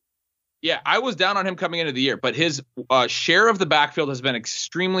 Yeah, I was down on him coming into the year, but his share of the backfield has been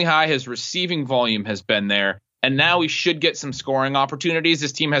extremely high. His receiving volume has been there, and now he should get some scoring opportunities.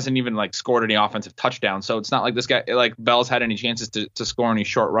 This team hasn't even scored any offensive touchdowns, so it's not like this guy Bell's had any chances to score any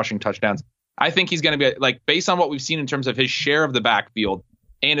short rushing touchdowns. I think he's going to be based on what we've seen in terms of his share of the backfield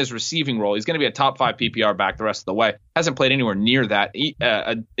and his receiving role, he's going to be a top 5 PPR back the rest of the way. Hasn't played anywhere near that.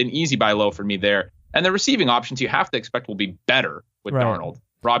 An easy buy low for me there. And the receiving options you have to expect will be better with Darnold.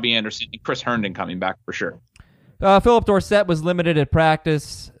 Robbie Anderson, Chris Herndon coming back for sure. Philip Dorsett was limited at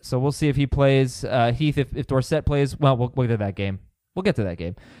practice, so we'll see if he plays. Heath, if Dorsett plays, well, we'll get to that game. We'll get to that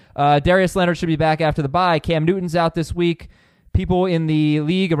game. Darius Leonard should be back after the bye. Cam Newton's out this week. People in the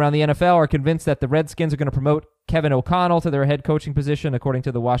league around the NFL are convinced that the Redskins are going to promote Kevin O'Connell to their head coaching position, according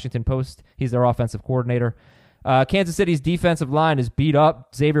to the Washington Post. He's their offensive coordinator. Kansas City's defensive line is beat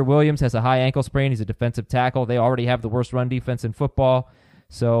up. Xavier Williams has a high ankle sprain. He's a defensive tackle. They already have the worst run defense in football,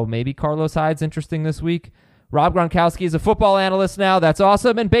 so maybe Carlos Hyde's interesting this week. Rob Gronkowski is a football analyst now. That's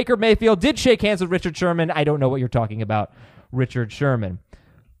awesome. And Baker Mayfield did shake hands with Richard Sherman. I don't know what you're talking about, Richard Sherman.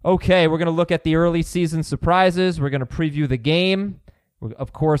 Okay, we're going to look at the early season surprises. We're going to preview the game. We're,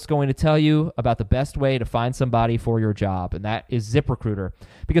 of course, going to tell you about the best way to find somebody for your job, and that is ZipRecruiter.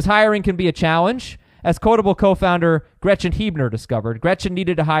 Because hiring can be a challenge. As Quotable co-founder Gretchen Hebner discovered, Gretchen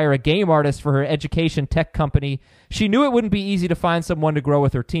needed to hire a game artist for her education tech company. She knew it wouldn't be easy to find someone to grow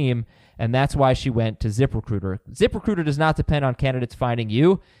with her team, and that's why she went to ZipRecruiter. ZipRecruiter does not depend on candidates finding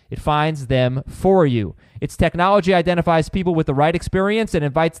you. It finds them for you. Its technology identifies people with the right experience and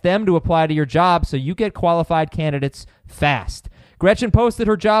invites them to apply to your job so you get qualified candidates fast. Gretchen posted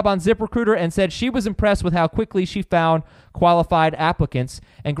her job on ZipRecruiter and said she was impressed with how quickly she found qualified applicants.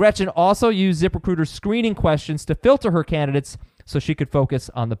 And Gretchen also used ZipRecruiter's screening questions to filter her candidates so she could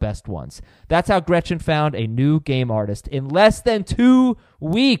focus on the best ones. That's how Gretchen found a new game artist in less than 2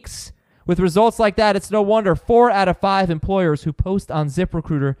 weeks. With results like that, it's no wonder 4 out of 5 employers who post on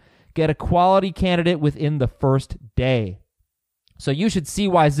ZipRecruiter get a quality candidate within the first day. So you should see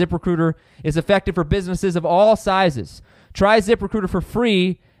why ZipRecruiter is effective for businesses of all sizes. Try ZipRecruiter for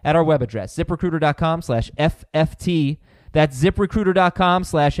free at our web address, ZipRecruiter.com/FFT. That's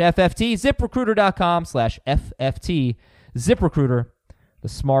ZipRecruiter.com/FFT, ZipRecruiter.com/FFT. ZipRecruiter, the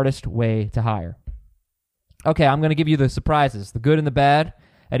smartest way to hire. Okay, I'm going to give you the surprises, the good and the bad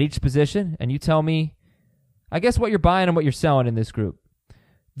at each position, and you tell me, I guess, what you're buying and what you're selling in this group.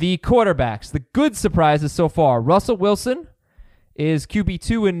 The quarterbacks, the good surprises so far. Russell Wilson is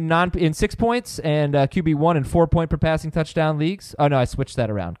QB2 in 6 points and QB1 in 4-point per passing touchdown leagues. Oh, no, I switched that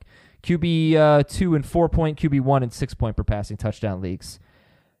around. QB2 in 4-point, QB1 in 6-point per passing touchdown leagues.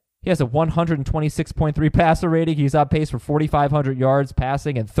 He has a 126.3 passer rating. He's on pace for 4,500 yards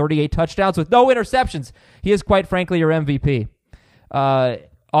passing and 38 touchdowns with no interceptions. He is, quite frankly, your MVP.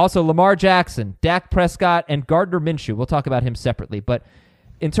 Also, Lamar Jackson, Dak Prescott, and Gardner Minshew. We'll talk about him separately, but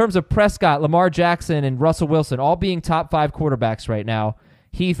in terms of Prescott, Lamar Jackson, and Russell Wilson, all being top 5 quarterbacks right now,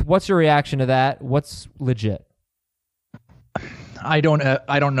 Heath, what's your reaction to that? What's legit? I don't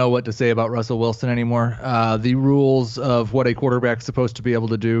know what to say about Russell Wilson anymore. The rules of what a quarterback's supposed to be able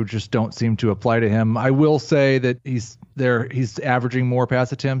to do just don't seem to apply to him. I will say that he's averaging more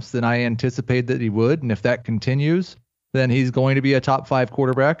pass attempts than I anticipated that he would, and if that continues, then he's going to be a top 5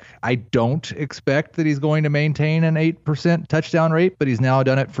 quarterback. I don't expect that he's going to maintain an 8% touchdown rate, but he's now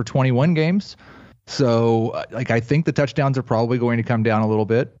done it for 21 games. So, I think the touchdowns are probably going to come down a little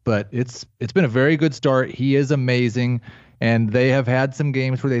bit, but it's been a very good start. He is amazing, and they have had some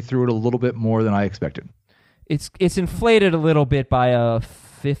games where they threw it a little bit more than I expected. It's inflated a little bit by a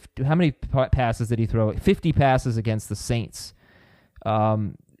 50. How many passes did he throw? 50 passes against the Saints.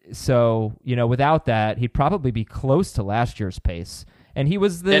 So, without that, he'd probably be close to last year's pace. And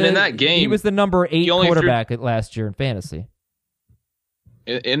in that game, he was the number 8 quarterback at last year in fantasy.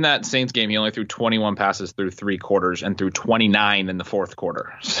 In that Saints game, he only threw 21 passes through 3 quarters and threw 29 in the fourth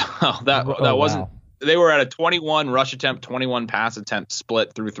quarter. So that wasn't. Wow. They were at a 21 rush attempt, 21 pass attempt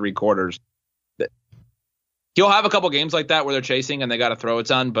split through 3 quarters. He'll have a couple games like that where they're chasing and they got to throw a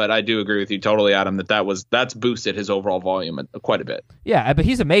ton, but I do agree with you totally, Adam, that's boosted his overall volume quite a bit. Yeah, but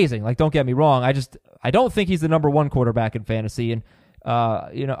he's amazing. Like, don't get me wrong. I don't think he's the number 1 quarterback in fantasy. And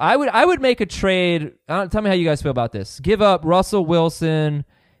I would make a trade. Tell me how you guys feel about this. Give up Russell Wilson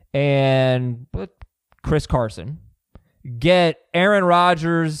and Chris Carson. Get Aaron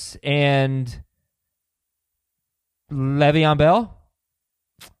Rodgers and Le'Veon Bell.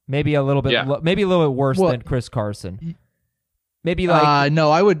 Maybe a little bit, maybe a little bit worse than Chris Carson. Maybe like no,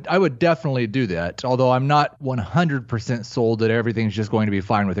 I would definitely do that. Although I'm not 100% sold that everything's just going to be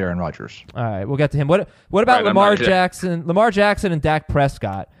fine with Aaron Rodgers. All right, we'll get to him. What about Lamar Jackson? Lamar Jackson and Dak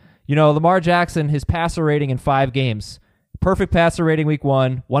Prescott. Lamar Jackson, his passer rating in 5 games, perfect passer rating week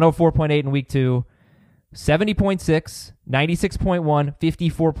 1, 104.8 in week 2, 70.6, 96.1,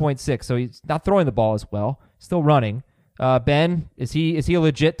 54.6. So he's not throwing the ball as well, still running. Ben, is he a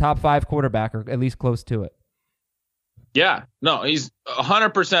legit top 5 quarterback, or at least close to it? Yeah, no, he's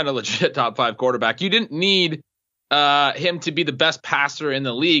 100% a legit top 5 quarterback. You didn't need him to be the best passer in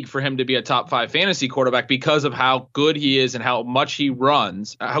the league for him to be a top 5 fantasy quarterback because of how good he is and how much he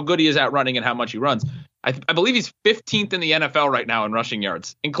runs, how good he is at running and how much he runs. I believe he's 15th in the NFL right now in rushing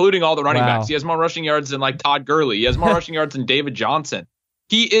yards, including all the running backs. He has more rushing yards than like Todd Gurley. He has more rushing yards than David Johnson.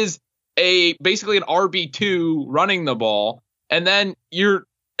 He is basically an RB2 running the ball. And then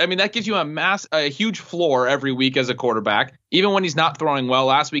that gives you a huge floor every week as a quarterback, even when he's not throwing well.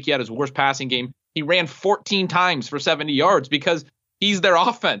 Last week, he had his worst passing game. He ran 14 times for 70 yards because he's their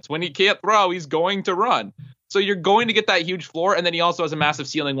offense. When he can't throw, he's going to run. So you're going to get that huge floor. And then he also has a massive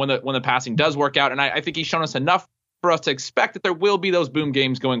ceiling when the passing does work out. And I think he's shown us enough for us to expect that there will be those boom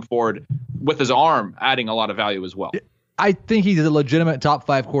games going forward with his arm adding a lot of value as well. I think he's a legitimate top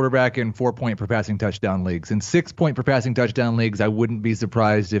 5 quarterback in 4-point per passing touchdown leagues. In 6-point per passing touchdown leagues, I wouldn't be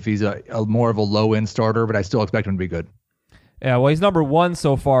surprised if he's a more of a low-end starter, but I still expect him to be good. Yeah, well, he's number 1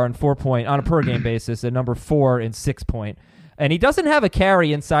 so far in 4-point on a per-game basis and number 4 in 6-point. And he doesn't have a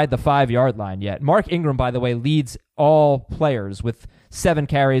carry inside the 5-yard line yet. Mark Ingram, by the way, leads all players with 7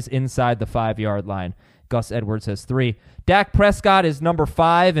 carries inside the 5-yard line. Gus Edwards has 3. Dak Prescott is number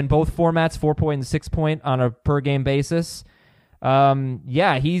 5 in both formats, 4-point and 6-point on a per-game basis. He's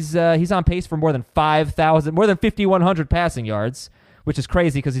on pace for more than 5,100 passing yards, which is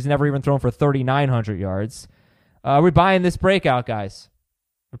crazy because he's never even thrown for 3,900 yards. We're buying this breakout, guys,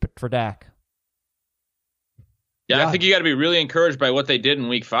 for Dak. Yeah, I think you got to be really encouraged by what they did in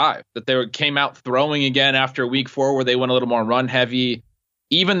week 5, that they came out throwing again after week 4 where they went a little more run heavy,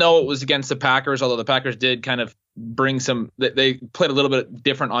 even though it was against the Packers, although the Packers did kind of bring they played a little bit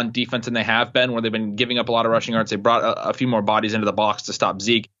different on defense than they have been, where they've been giving up a lot of rushing yards. They brought a few more bodies into the box to stop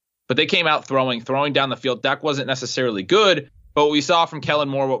Zeke, but they came out throwing down the field. Dak wasn't necessarily good, but what we saw from Kellen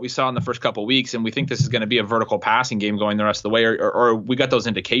Moore, what we saw in the first couple of weeks, and we think this is going to be a vertical passing game going the rest of the way, or we got those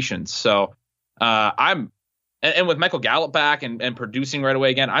indications. So and with Michael Gallup back and producing right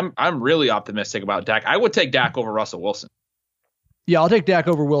away again, I'm really optimistic about Dak. I would take Dak over Russell Wilson. Yeah, I'll take Dak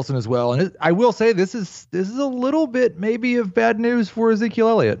over Wilson as well. And I will say this is a little bit maybe of bad news for Ezekiel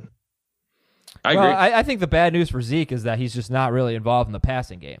Elliott. I agree. I think the bad news for Zeke is that he's just not really involved in the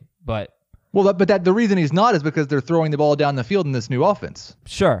passing game. But the reason he's not is because they're throwing the ball down the field in this new offense.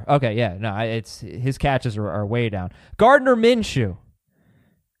 Sure. Okay. Yeah. No. It's his catches are way down. Gardner Minshew.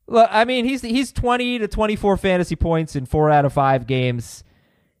 Look, I mean, he's 20 to 24 fantasy points in 4 out of 5 games.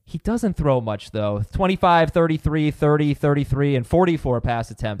 He doesn't throw much, though. 25, 33, 30, 33, and 44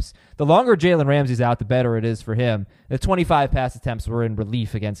 pass attempts. The longer Jalen Ramsey's out, the better it is for him. The 25 pass attempts were in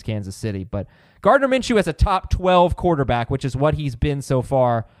relief against Kansas City. But Gardner Minshew as a top 12 quarterback, which is what he's been so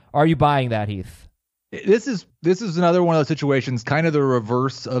far. Are you buying that, Heath? This is another one of those situations, kind of the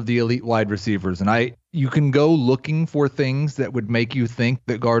reverse of the elite wide receivers. And you can go looking for things that would make you think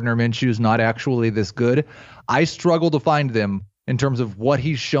that Gardner Minshew is not actually this good. I struggle to find them in terms of what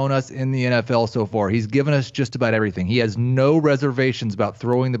he's shown us in the NFL so far. He's given us just about everything. He has no reservations about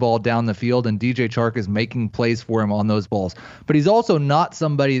throwing the ball down the field, and DJ Chark is making plays for him on those balls. But he's also not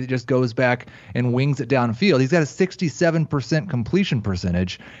somebody that just goes back and wings it downfield. He's got a 67% completion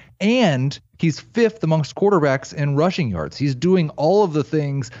percentage, And he's 5th amongst quarterbacks in rushing yards. He's doing all of the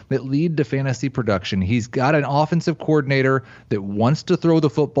things that lead to fantasy production. He's got an offensive coordinator that wants to throw the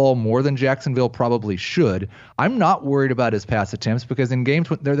football more than Jacksonville probably should. I'm not worried about his pass attempts because in games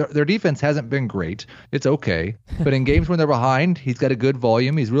when their defense hasn't been great, it's okay. But in games when they're behind, he's got a good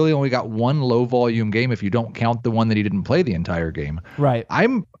volume. He's really only got one low volume game if you don't count the one that he didn't play the entire game. Right.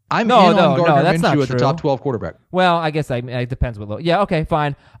 I'm No, in on Gardner that's not Minshew as the true. top 12 quarterback. Well, I guess it depends what low. Yeah, okay,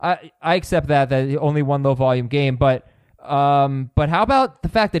 fine. I accept that only one low volume game, but how about the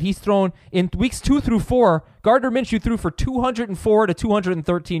fact that he's thrown in weeks 2 through 4? Gardner Minshew threw for 204 to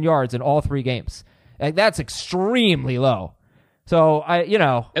 213 yards in all 3 games. Like, that's extremely low. So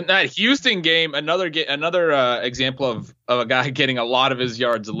and that Houston game, another example of a guy getting a lot of his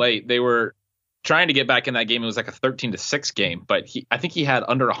yards late. They were trying to get back in that game. It was like a 13-6 game, but I think he had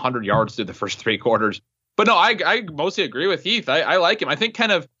under 100 yards through the first 3 quarters. But no, I mostly agree with Heath. I like him. I think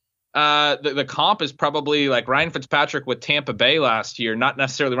kind of the comp is probably like Ryan Fitzpatrick with Tampa Bay last year. Not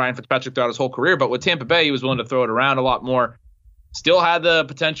necessarily Ryan Fitzpatrick throughout his whole career, but with Tampa Bay, he was willing to throw it around a lot more. Still had the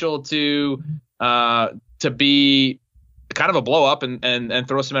potential to be kind of a blow up and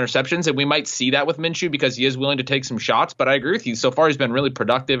throw some interceptions. And we might see that with Minshew because he is willing to take some shots. But I agree with you. So far, he's been really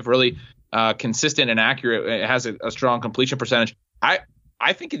productive, really consistent and accurate. It has a strong completion percentage.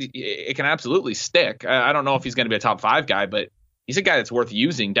 I think it can absolutely stick. I don't know if he's going to be a top 5 guy, but he's a guy that's worth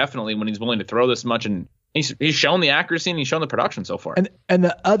using definitely when he's willing to throw this much. And he's shown the accuracy and he's shown the production so far. And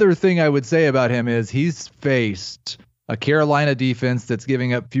the other thing I would say about him is he's faced a Carolina defense that's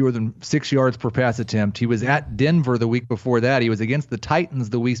giving up fewer than 6 yards per pass attempt. He was at Denver the week before that. He was against the Titans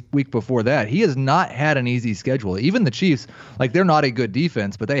the week before that. He has not had an easy schedule. Even the Chiefs, like, they're not a good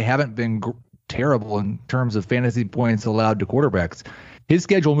defense, but they haven't been terrible in terms of fantasy points allowed to quarterbacks. His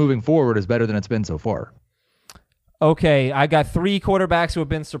schedule moving forward is better than it's been so far. Okay, I got 3 quarterbacks who have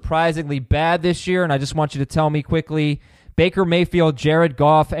been surprisingly bad this year, and I just want you to tell me quickly, Baker Mayfield, Jared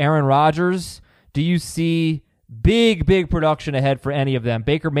Goff, Aaron Rodgers, do you see big production ahead for any of them?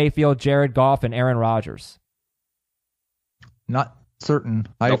 Baker Mayfield, Jared Goff, and Aaron Rodgers. Not certain.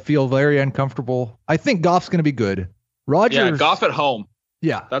 I feel very uncomfortable. I think Goff's going to be good. Rodgers. Yeah, Goff at home.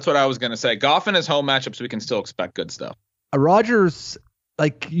 Yeah. That's what I was going to say. Goff in his home matchups, we can still expect good stuff. Rodgers,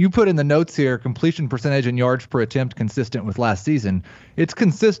 like you put in the notes here, completion percentage and yards per attempt consistent with last season. It's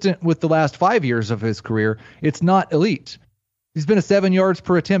consistent with the last 5 years of his career. It's not elite. He's been a 7 yards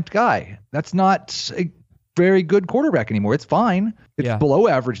per attempt guy. That's not a very good quarterback anymore. It's fine. It's below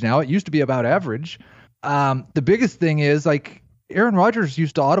average now. It used to be about average. The biggest thing is, like, Aaron Rodgers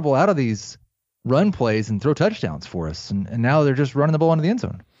used to audible out of these run plays and throw touchdowns for us, and now they're just running the ball into the end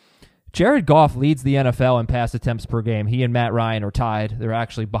zone. Jared Goff leads the NFL in pass attempts per game. He and Matt Ryan are tied. They're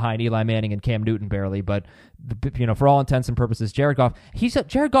actually behind Eli Manning and Cam Newton barely, but for all intents and purposes, Jared Goff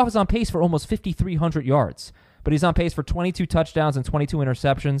is on pace for almost 5,300 yards, but he's on pace for 22 touchdowns and 22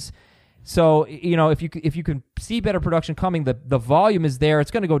 interceptions. So, if you can see better production coming, the volume is there. It's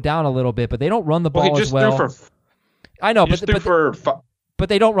going to go down a little bit, but they don't run the ball as well. I know, but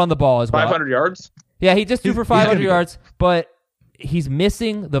they don't run the ball as well. 500 yards? Yeah, he just threw for 500 yards, but he's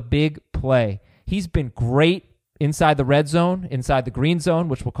missing the big play. He's been great inside the red zone, inside the green zone,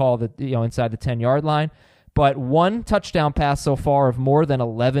 which we'll call inside the 10-yard line. But 1 touchdown pass so far of more than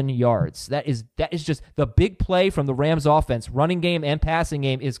 11 yards. That is just the big play from the Rams offense. Running game and passing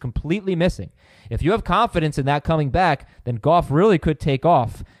game is completely missing. If you have confidence in that coming back, then Goff really could take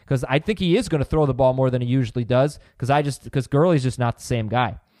off, because I think he is going to throw the ball more than he usually does, because Gurley's just not the same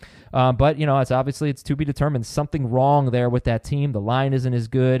guy. But it's to be determined. Something wrong there with that team. The line isn't as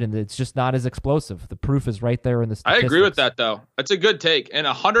good, and it's just not as explosive. The proof is right there in the statistics. I agree with that, though. It's a good take. And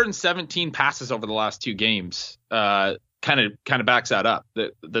 117 passes over the last 2 games kind of backs that up.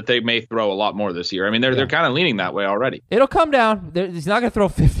 That they may throw a lot more this year. I mean, they're kind of leaning that way already. It'll come down. He's not going to throw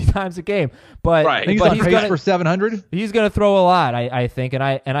 50 times a game, but right. He's on pace for 700. He's going to throw a lot, I think, and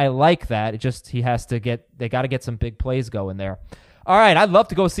I like that. It just they got to get some big plays going there. All right, I'd love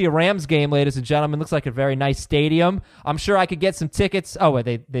to go see a Rams game, ladies and gentlemen. Looks like a very nice stadium. I'm sure I could get some tickets. Oh, wait,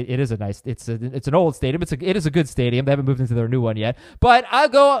 it is a nice. It's an old stadium. It is a good stadium. They haven't moved into their new one yet. But I'll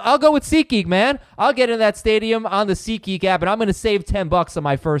go with SeatGeek, man. I'll get in that stadium on the SeatGeek app, and I'm going to save $10 on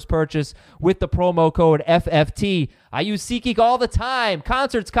my first purchase with the promo code FFT. I use SeatGeek all the time.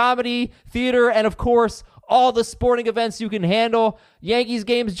 Concerts, comedy, theater, and of course, all the sporting events you can handle. Yankees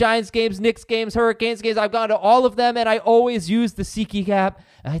games, Giants games, Knicks games, Hurricanes games. I've gone to all of them, and I always use the SeatGeek app.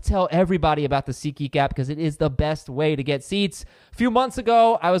 And I tell everybody about the SeatGeek app because it is the best way to get seats. A few months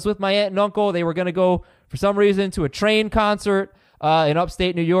ago, I was with my aunt and uncle. They were going to go, for some reason, to a Train concert. in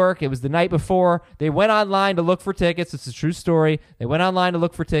upstate New York. It was the night before. They went online to look for tickets. It's a true story. They went online to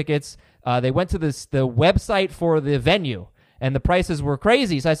look for tickets. They went to the website for the venue, and the prices were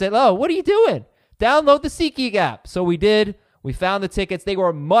crazy. So I said, oh, what are you doing? Download the SeatGeek app. So we did. We found the tickets. They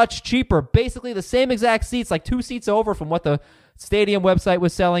were much cheaper. Basically the same exact seats, like 2 seats over from what the stadium website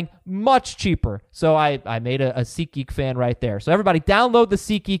was selling. Much cheaper. So I made a SeatGeek fan right there. So everybody download the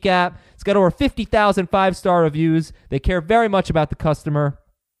SeatGeek app. It's got over 50,000 5-star reviews. They care very much about the customer.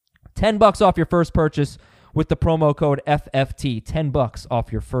 $10 off your first purchase with the promo code FFT. $10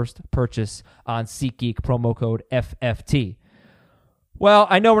 off your first purchase on SeatGeek, promo code FFT. Well,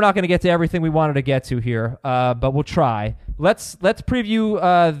 I know we're not going to get to everything we wanted to get to here, but we'll try. Let's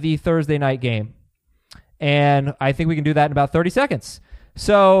preview the Thursday night game, and I think we can do that in about 30 seconds.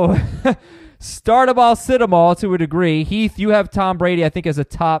 So, start 'em all, sit 'em all to a degree. Heath, you have Tom Brady, I think, as a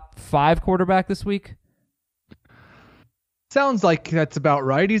top 5 quarterback this week. Sounds like that's about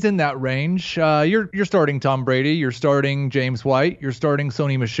right. He's in that range. You're starting Tom Brady. You're starting James White. You're starting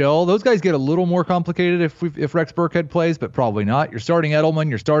Sony Michel. Those guys get a little more complicated if Rex Burkhead plays, but probably not. You're starting Edelman.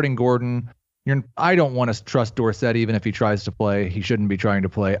 You're starting Gordon. I don't want to trust Dorsett even if he tries to play. He shouldn't be trying to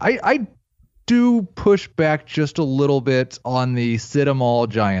play. I do push back just a little bit on the sit 'em all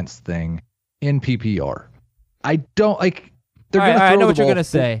Giants thing in PPR. I don't like. They're going to throw I know the what you're ball going to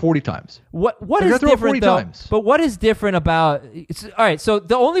say. 40 times. What They're is gonna throw it 40 different though? times. But what is different about? All right, so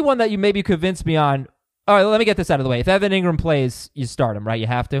the only one that you maybe convinced me on. All right, let me get this out of the way. If Evan Ingram plays, you start him, right? You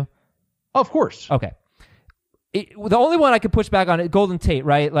have to. Of course. Okay. The only one I could push back on is Golden Tate,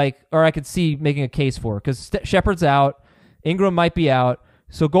 right? Like, or I could see making a case for because Shepard's out, Ingram might be out,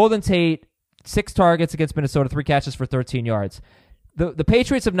 so Golden Tate 6 targets against Minnesota, 3 catches for 13 yards. The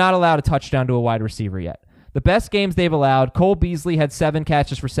Patriots have not allowed a touchdown to a wide receiver yet. The best games they've allowed, Cole Beasley had 7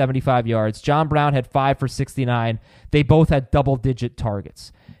 catches for 75 yards. John Brown had 5 for 69. They both had double-digit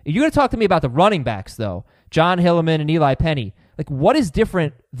targets. You're going to talk to me about the running backs, though. John Hilliman and Eli Penny. Like, what is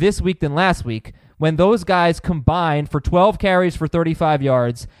different this week than last week when those guys combined for 12 carries for 35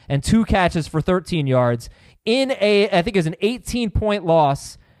 yards and 2 catches for 13 yards in I think it was an 18-point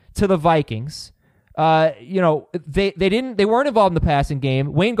loss to the Vikings? They weren't involved in the passing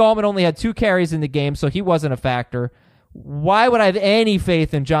game. Wayne Gallman only had 2 carries in the game, so he wasn't a factor. Why would I have any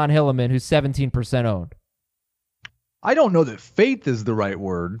faith in John Hilliman, who's 17% owned? I don't know that faith is the right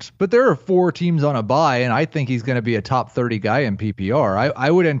word, but there are 4 teams on a bye, and I think he's going to be a top 30 guy in PPR.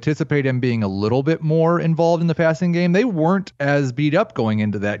 I would anticipate him being a little bit more involved in the passing game. They weren't as beat up going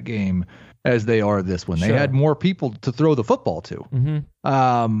into that game as they are this one. They Sure. had more people to throw the football to.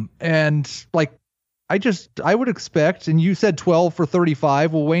 Mm-hmm. And like, I would expect, and you said 12 for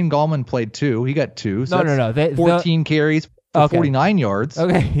 35. Well, Wayne Gallman played 2. He got 2. So No. 14 carries for Okay. 49 yards from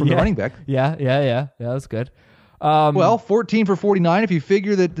the running back. Yeah. That's good. Well, 14 for 49. If you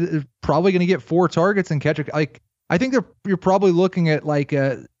figure that they're probably going to get 4 targets and catch I think you're probably looking at like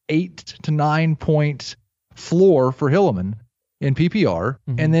a 8 to 9 point floor for Hilliman in PPR.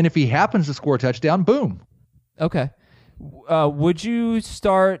 Mm-hmm. And then if he happens to score a touchdown, boom. Okay. Would you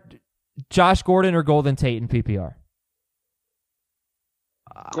start Josh Gordon or Golden Tate in PPR?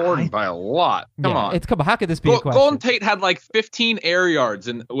 Gordon by a lot. Come on. How could this be a question? Golden Tate had like 15 air yards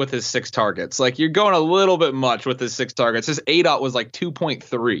with his 6 targets. Like, you're going a little bit much with his 6 targets. His ADOT was like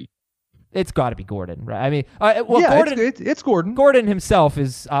 2.3. It's got to be Gordon, right? I mean, Gordon. It's Gordon. Gordon himself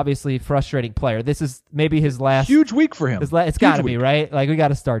is obviously a frustrating player. This is maybe his last huge week for him. It's got to be, right? Like, we got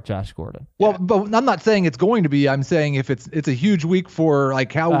to start Josh Gordon. Well, but I'm not saying it's going to be. I'm saying if it's a huge week for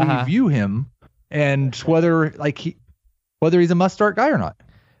like how we view him and whether he's a must start guy or not.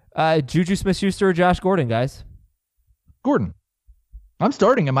 Juju Smith-Schuster or Josh Gordon, guys? Gordon. I'm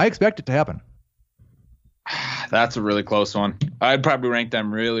starting him. I expect it to happen. That's a really close one. I'd probably rank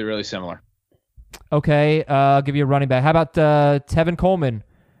them really, really similar. Okay, I'll give you a running back. How about Tevin Coleman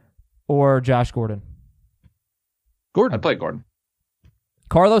or Josh Gordon? Gordon. I'd play Gordon.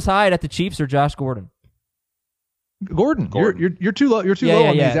 Carlos Hyde at the Chiefs or Josh Gordon? Gordon. You're too low. You're too low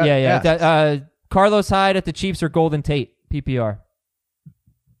on these. Yeah. Carlos Hyde at the Chiefs or Golden Tate? PPR.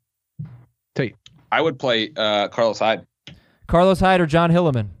 Tate. I would play Carlos Hyde. Carlos Hyde or John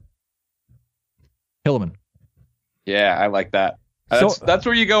Hilliman? Hilliman. Yeah, I like that. That's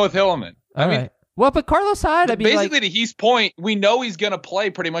where you go with Hilliman. I mean, right. Well, but Carlos Hyde, basically to Heath's point, we know he's going to play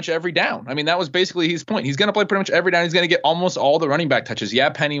pretty much every down. I mean, that was basically his point. He's going to play pretty much every down. He's going to get almost all the running back touches.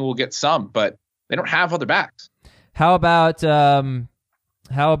 Yeah, Penny will get some, but they don't have other backs. How about I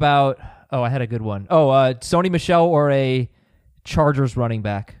had a good one. Sony Michel or a Chargers running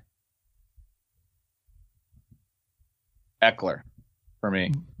back? Eckler for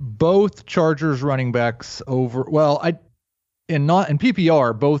me. Both Chargers running backs over. Well, in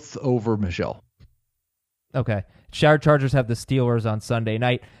PPR, both over Michelle. Okay. Chargers have the Steelers on Sunday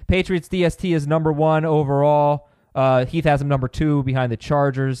night. Patriots DST is number 1 overall. Heath has him number 2 behind the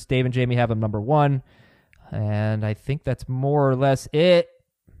Chargers. Dave and Jamie have him number 1. And I think that's more or less it.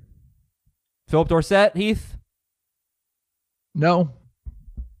 Philip Dorsett, Heath? No.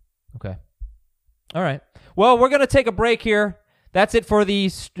 Okay. All right. Well, we're going to take a break here. That's it for the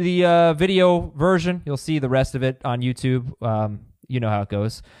video version. You'll see the rest of it on YouTube. You know how it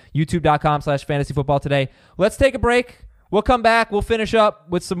goes. YouTube.com/fantasyfootballtoday. Let's take a break. We'll come back. We'll finish up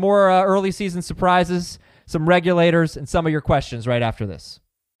with some more early season surprises, some regulators, and some of your questions right after this.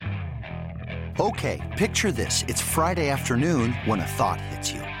 Okay, picture this. It's Friday afternoon when a thought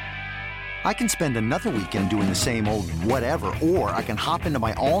hits you. I can spend another weekend doing the same old whatever, or I can hop into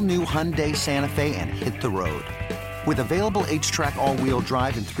my all-new Hyundai Santa Fe and hit the road. With available H-Track all-wheel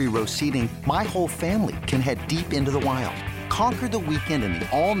drive and 3-row seating, my whole family can head deep into the wild. Conquer the weekend in the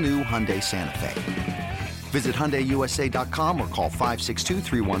all-new Hyundai Santa Fe. Visit HyundaiUSA.com or call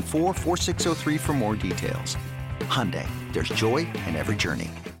 562-314-4603 for more details. Hyundai, there's joy in every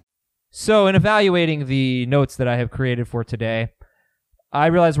journey. So in evaluating the notes that I have created for today, I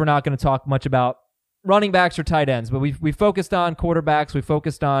realize we're not going to talk much about running backs or tight ends, but we focused on quarterbacks. We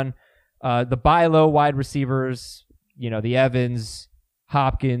focused on the buy low wide receivers, the Evans,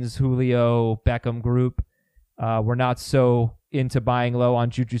 Hopkins, Julio, Beckham group. We're not so into buying low on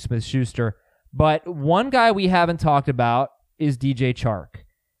Juju Smith-Schuster. But one guy we haven't talked about is DJ Chark.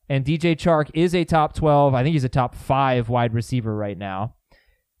 And DJ Chark is a top 12, I think he's a top 5 wide receiver right now.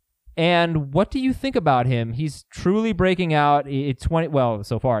 And what do you think about him? He's truly breaking out.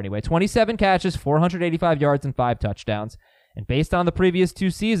 So far anyway, 27 catches, 485 yards, and 5 touchdowns. And based on the previous 2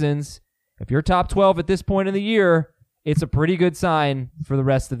 seasons, if you're top 12 at this point in the year, it's a pretty good sign for the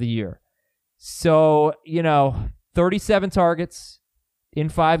rest of the year. So, 37 targets in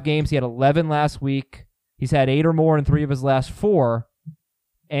 5 games. He had 11 last week. He's had 8 or more in 3 of his last 4.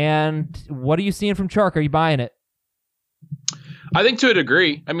 And what are you seeing from Chark? Are you buying it? I think to a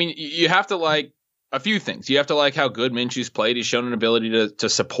degree. I mean, you have to like a few things. You have to like how good Minshew's played. He's shown an ability to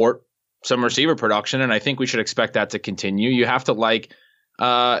support some receiver production, and I think we should expect that to continue. You have to like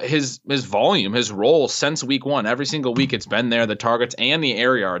his volume, his role since week 1. Every single week it's been there, the targets and the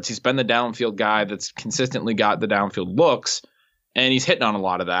air yards. He's been the downfield guy that's consistently got the downfield looks, and he's hitting on a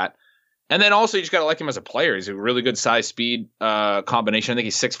lot of that. And then also you just got to like him as a player. He's a really good size speed combination. I think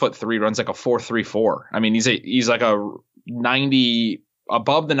he's 6'3", runs like a 4.34. I mean, he's like a 90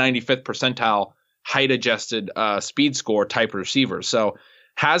 above the 95th percentile height adjusted speed score type receiver. So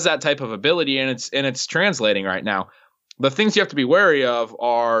has that type of ability, and it's translating right now. The things you have to be wary of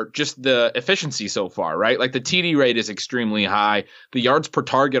are just the efficiency so far, right? Like the TD rate is extremely high. The yards per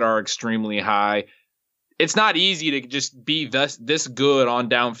target are extremely high. It's not easy to just be this good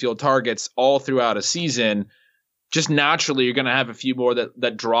on downfield targets all throughout a season. Just naturally, you're going to have a few more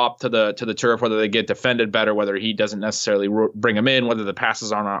that drop to the turf, whether they get defended better, whether he doesn't necessarily bring them in, whether the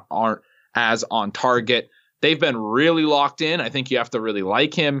passes aren't as on target. They've been really locked in. I think you have to really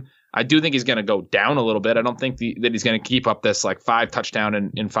like him. I do think he's going to go down a little bit. I don't think that he's going to keep up this like 5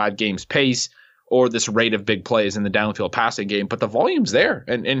 touchdown in 5 games pace or this rate of big plays in the downfield passing game. But the volume's there,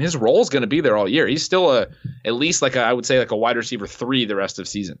 and his role is going to be there all year. He's still at least I would say a wide receiver 3 the rest of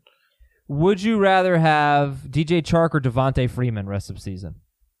the season. Would you rather have DJ Chark or Devontae Freeman rest of season?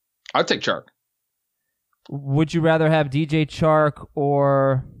 I'd take Chark. Would you rather have DJ Chark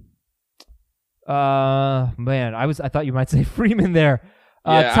or I thought you might say Freeman there.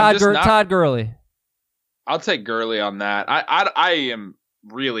 Todd Gurley. I'll take Gurley on that. I am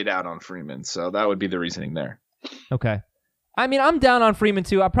really down on Freeman, so that would be the reasoning there. Okay. I mean, I'm down on Freeman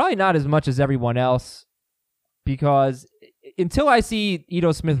too. I'm probably not as much as everyone else, because until I see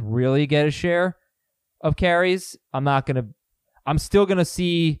Ito Smith really get a share of carries, I'm still going to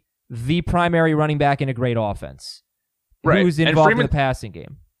see the primary running back in a great offense. Right. Who's involved in the passing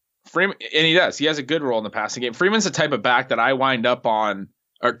game. Freeman, and he does. He has a good role in the passing game. Freeman's the type of back that I wind up on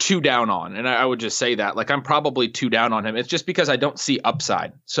or 2 down on, and I would just say that. Like, I'm probably 2 down on him. It's just because I don't see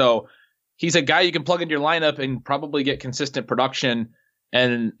upside. So he's a guy you can plug into your lineup and probably get consistent production.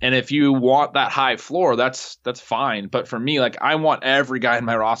 And if you want that high floor, that's fine. But for me, like, I want every guy in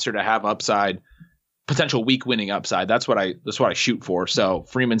my roster to have upside, potential week winning upside. That's what I shoot for. So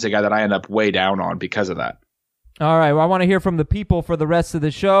Freeman's a guy that I end up way down on because of that. All right. Well, I want to hear from the people for the rest of the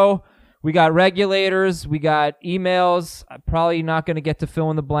show. We got regulators. We got emails. I'm probably not going to get to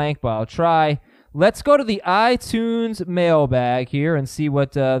fill in the blank, but I'll try. Let's go to the iTunes mailbag here and see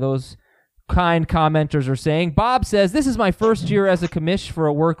what those kind commenters are saying. Bob says, this is my first year as a commish for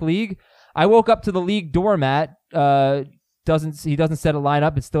a work league. I woke up to the league doormat doesn't set a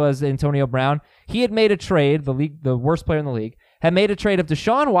lineup. It still has Antonio Brown. He had made a trade, the worst player in the league, had made a trade of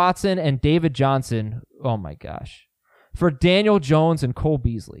Deshaun Watson and David Johnson. Oh my gosh. For Daniel Jones and Cole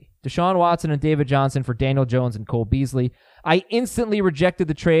Beasley. Deshaun Watson and David Johnson for Daniel Jones and Cole Beasley. I instantly rejected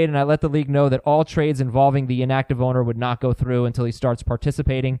the trade, and I let the league know that all trades involving the inactive owner would not go through until he starts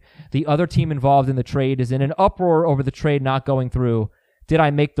participating. The other team involved in the trade is in an uproar over the trade not going through. Did I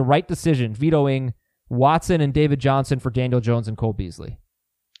make the right decision vetoing Watson and David Johnson for Daniel Jones and Cole Beasley?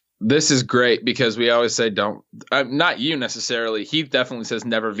 This is great because we always say don't. Not you necessarily. Heath definitely says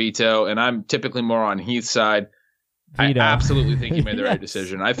never veto, and I'm typically more on Heath's side. Veto. I absolutely think you made the right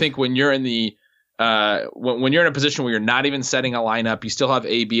decision. I think when you're in the when you're in a position where you're not even setting a lineup, you still have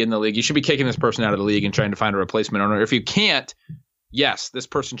AB in the league, you should be kicking this person out of the league and trying to find a replacement owner. If you can't, yes, this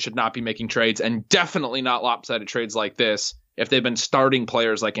person should not be making trades, and definitely not lopsided trades like this. If they've been starting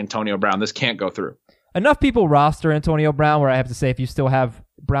players like Antonio Brown, this can't go through. Enough people roster Antonio Brown where I have to say if you still have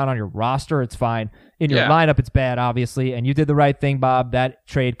Brown on your roster, it's fine. In your lineup, it's bad, obviously, and you did the right thing, Bob. That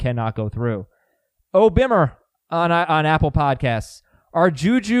trade cannot go through. Oh, Bimmer on Apple Podcasts. Are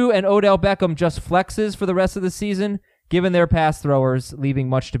Juju and Odell Beckham just flexes for the rest of the season, given their pass throwers, leaving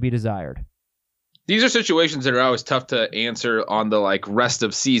much to be desired? These are situations that are always tough to answer on the rest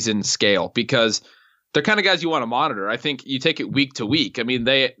of season scale because they're kind of guys you want to monitor. I think you take it week to week. I mean,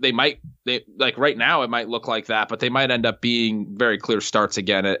 they might right now it might look like that, but they might end up being very clear starts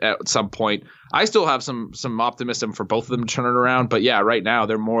again at some point. I still have some optimism for both of them to turn it around, but yeah, right now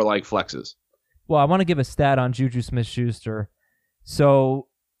they're more like flexes. Well, I want to give a stat on Juju Smith-Schuster. So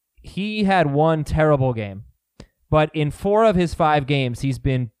he had one terrible game, but in 4 of his 5 games, he's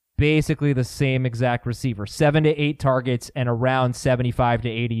been basically the same exact receiver, 7 to 8 targets and around 75 to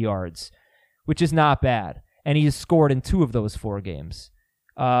 80 yards, which is not bad. And he has scored in 2 of those 4 games.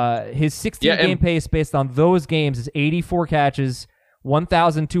 His 16-game pace based on those games is 84 catches,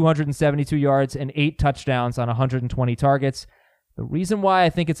 1,272 yards, and 8 touchdowns on 120 targets. The reason why I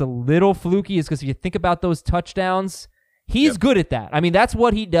think it's a little fluky is because if you think about those touchdowns, he's good at that. I mean, that's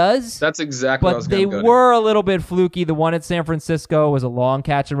what he does. That's exactly what I was going to go to. But they were a little bit fluky. The one at San Francisco was a long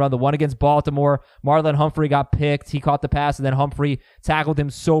catch and run. The one against Baltimore, Marlon Humphrey got picked. He caught the pass, and then Humphrey tackled him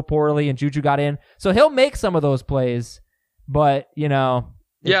so poorly, and Juju got in. So he'll make some of those plays, but,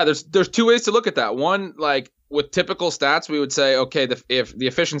 Yeah, there's 2 ways to look at that. One, with typical stats, we would say, okay, if the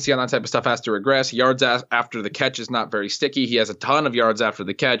efficiency on that type of stuff has to regress, yards after the catch is not very sticky. He has a ton of yards after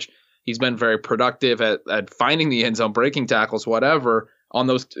the catch. He's been very productive at finding the end zone, breaking tackles, whatever,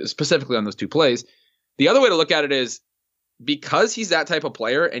 specifically on those 2 plays. The other way to look at it is because he's that type of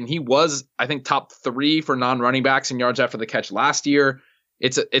player, and he was, I think, top 3 for non-running backs in yards after the catch last year.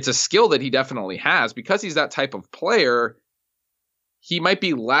 It's a skill that he definitely has. Because he's that type of player, he might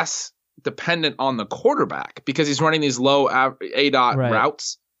be less dependent on the quarterback because he's running these low A-dot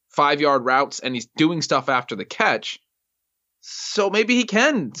routes, 5-yard routes, and he's doing stuff after the catch. So maybe he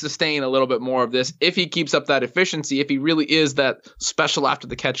can sustain a little bit more of this if he keeps up that efficiency, if he really is that special after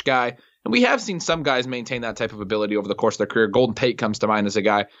the catch guy. And we have seen some guys maintain that type of ability over the course of their career. Golden Tate comes to mind as a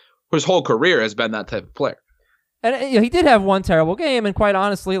guy whose whole career has been that type of player. And he did have one terrible game, and quite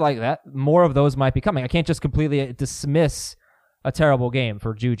honestly, more of those might be coming. I can't just completely dismiss a terrible game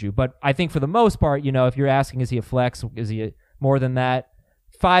for Juju, but I think for the most part, if you're asking, is he a flex? Is he more than that?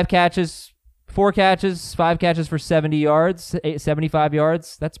 4 catches, 5 catches for 70 yards, 75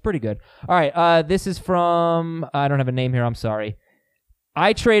 yards. That's pretty good. All right, this is from, I don't have a name here, I'm sorry.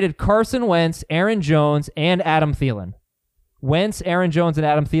 I traded Carson Wentz, Aaron Jones, and Adam Thielen. Wentz, Aaron Jones, and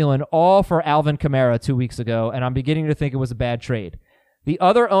Adam Thielen all for Alvin Kamara 2 weeks ago, and I'm beginning to think it was a bad trade. The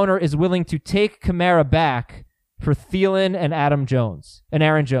other owner is willing to take Kamara back for Thielen and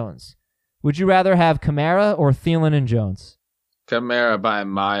Aaron Jones. Would you rather have Kamara or Thielen and Jones? Kamara by a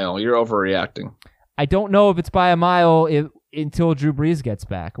mile. You're overreacting. I don't know if it's by a mile until Drew Brees gets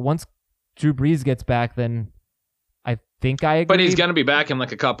back. Once Drew Brees gets back, then I think I agree. But he's going to be back in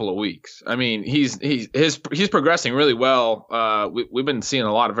a couple of weeks. I mean, he's progressing really well. We've been seeing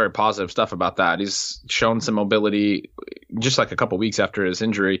a lot of very positive stuff about that. He's shown some mobility just a couple of weeks after his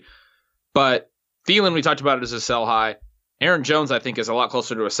injury. But Thielen, we talked about it as a sell high. Aaron Jones, I think, is a lot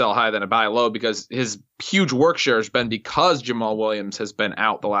closer to a sell high than a buy low because his huge work share has been because Jamal Williams has been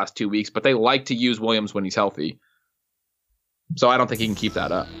out the last 2 weeks, but they like to use Williams when he's healthy. So I don't think he can keep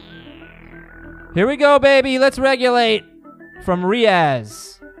that up. Here we go, baby. Let's regulate. From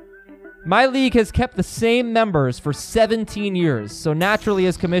Riaz. My league has kept the same members for 17 years, so naturally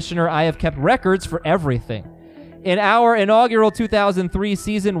as commissioner, I have kept records for everything. In our inaugural 2003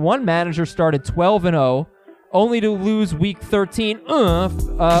 season, one manager started 12-0, only to lose week 13,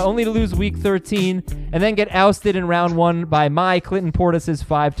 only to lose week 13, and then get ousted in round 1 by my Clinton Portis'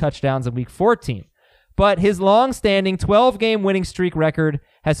 5 touchdowns in week 14. But his long-standing 12-game winning streak record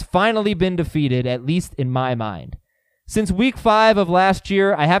has finally been defeated, at least in my mind. Since week 5 of last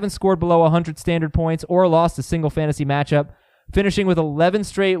year, I haven't scored below 100 standard points or lost a single fantasy matchup, finishing with 11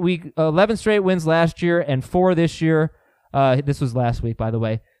 straight wins last year and 4 this year. This was last week, by the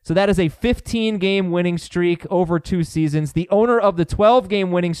way. So that is a 15-game winning streak over 2 seasons. The owner of the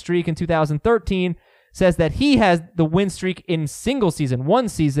 12-game winning streak in 2013 says that he has the win streak in single season, 1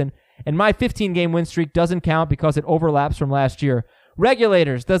 season, and my 15-game win streak doesn't count because it overlaps from last year.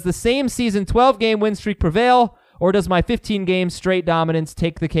 Regulators, does the same season 12-game win streak prevail, or does my 15-game straight dominance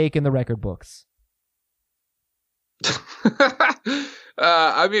take the cake in the record books?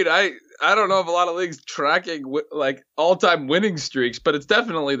 I mean, I don't know if a lot of leagues tracking like all-time winning streaks, but it's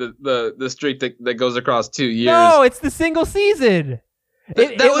definitely the streak that goes across 2 years. No, it's the single season.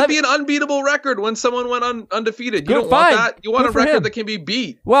 That would be an unbeatable record when someone went undefeated. You don't want that. You want a record that can be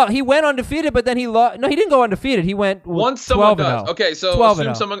beat. Well, he went undefeated, but then he lost. No, he didn't go undefeated. He went once someone does. Okay, so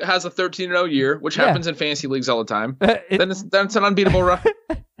assume someone has a 13-0 year, which happens in fantasy leagues all the time. Then it's an unbeatable record.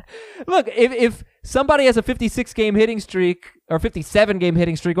 Look, if somebody has a 56-game hitting streak or 57-game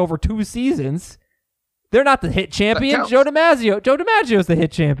hitting streak over 2 seasons, they're not the hit champion. Joe DiMaggio is the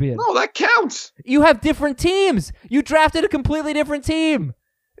hit champion. No, that counts. You have different teams. You drafted a completely different team.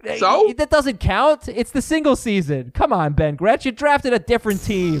 So? That doesn't count. It's the single season. Come on, Ben Gretsch. You drafted a different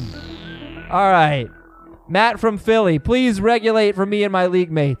team. All right. Matt from Philly, please regulate for me and my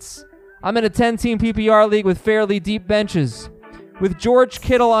league mates. I'm in a 10-team PPR league with fairly deep benches. With George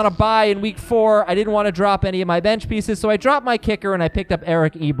Kittle on a bye in week 4, I didn't want to drop any of my bench pieces, so I dropped my kicker and I picked up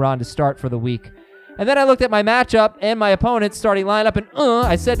Eric Ebron to start for the week. And then I looked at my matchup and my opponent's starting lineup, and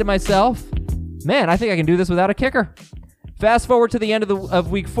I said to myself, man, I think I can do this without a kicker. Fast forward to the end of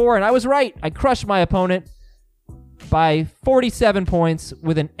week 4, and I was right. I crushed my opponent by 47 points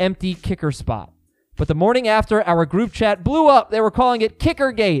with an empty kicker spot. But the morning after, our group chat blew up. They were calling it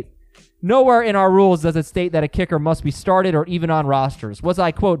Kickergate. Nowhere in our rules does it state that a kicker must be started or even on rosters. Was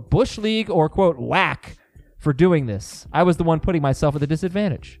I, quote, Bush League or, quote, whack for doing this? I was the one putting myself at a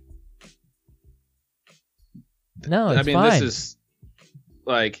disadvantage. No, it's fine. This is,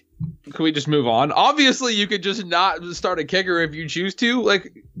 like, can we just move on? Obviously, you could just not start a kicker if you choose to.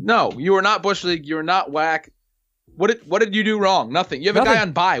 Like, no, you are not Bush League. You are not whack. What did you do wrong? Nothing. You have a guy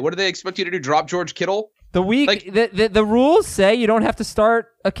on bye. What do they expect you to do? Drop George Kittle? The rules say you don't have to start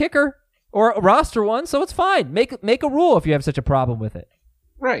a kicker or roster one, so it's fine. Make a rule if you have such a problem with it.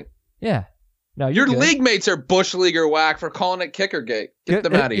 Right. Yeah. No, your league mates are Bush League or whack for calling it Kickergate. Get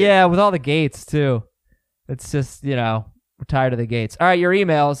them out of here. Yeah, with all the gates too. It's just, we're tired of the gates. All right, your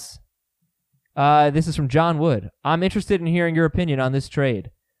emails. This is from John Wood. I'm interested in hearing your opinion on this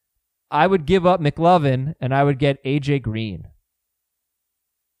trade. I would give up McLovin and I would get AJ Green.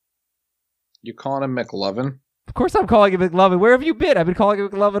 You calling him McLovin? Of course I'm calling him McLovin. Where have you been? I've been calling him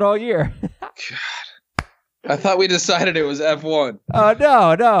McLovin all year. God. I thought we decided it was F1.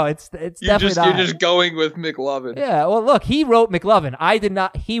 Oh, no. It's definitely not. You're just going with McLovin. Yeah, well, look, he wrote McLovin. I did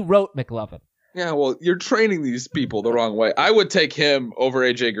not. He wrote McLovin. Yeah, well, you're training these people the wrong way. I would take him over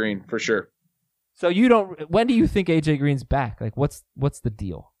AJ Green for sure. So you don't. When do you think AJ Green's back? Like, what's the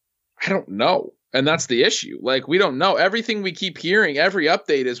deal? I don't know. And that's the issue. Like, we don't know. Everything we keep hearing, every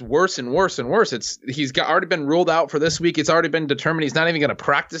update is worse and worse and worse. He's already been ruled out for this week. It's already been determined he's not even going to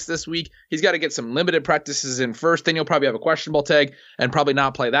practice this week. He's got to get some limited practices in first. Then he'll probably have a questionable tag and probably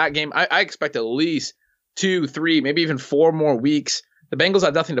not play that game. I expect at least 2, 3, maybe even 4 more weeks. The Bengals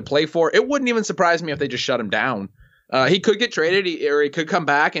have nothing to play for. It wouldn't even surprise me if they just shut him down. He could get traded or he could come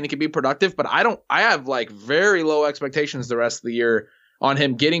back and he could be productive. But I have like very low expectations the rest of the year on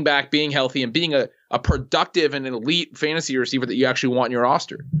him getting back, being healthy, and being a productive and an elite fantasy receiver that you actually want in your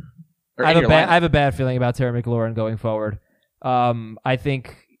roster. I have a bad feeling about Terry McLaurin going forward. I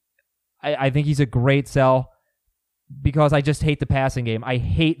think he's a great sell because I just hate the passing game. I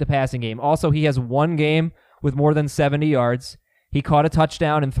hate the passing game. Also, he has 1 game with more than 70 yards. He caught a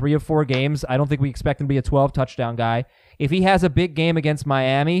touchdown in 3 of 4 games. I don't think we expect him to be a 12-touchdown guy. If he has a big game against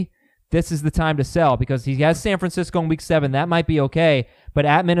Miami, this is the time to sell because he has San Francisco in week 7. That might be okay. But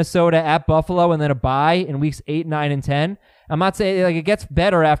at Minnesota, at Buffalo, and then a bye in weeks 8, 9, and 10, I'm not saying like it gets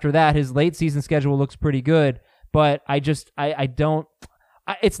better after that. His late season schedule looks pretty good. But I don't.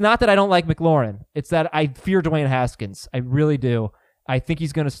 It's not that I don't like McLaurin. It's that I fear Dwayne Haskins. I really do. I think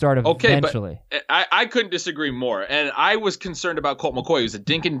he's going to start eventually. Okay, but I couldn't disagree more. And I was concerned about Colt McCoy. He was a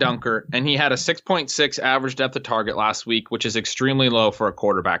dink and dunker, and he had a 6.6 average depth of target last week, which is extremely low for a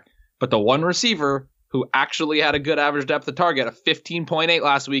quarterback. But the one receiver who actually had a good average depth of target, a 15.8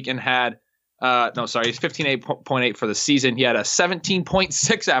 last week, and had he's 15.8 for the season. He had a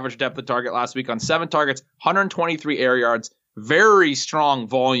 17.6 average depth of target last week on 7 targets, 123 air yards. Very strong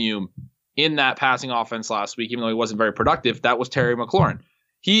volume in that passing offense last week, even though he wasn't very productive. That was Terry McLaurin.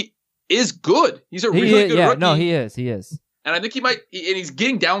 He is good. He's a really good rookie. No, he is. And I think he might, and he's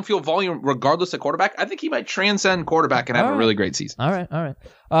getting downfield volume regardless of quarterback. I think he might transcend quarterback and have a really great season. All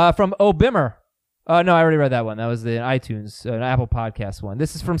right. From O'Bimmer. No, I already read that one. That was the iTunes, an Apple Podcast one.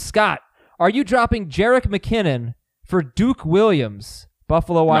 This is from Scott. Are you dropping Jerick McKinnon for Duke Williams,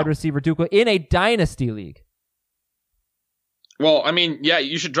 Buffalo wide receiver Duke, in a dynasty league? Well, I mean, yeah,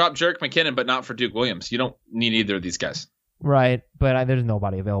 you should drop Jerick McKinnon, but not for Duke Williams. You don't need either of these guys. Right, but there's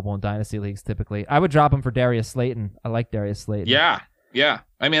nobody available in dynasty leagues typically. I would drop him for Darius Slayton. I like Darius Slayton. Yeah.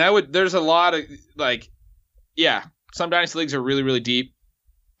 I mean, I would. There's a lot of some dynasty leagues are really, really deep.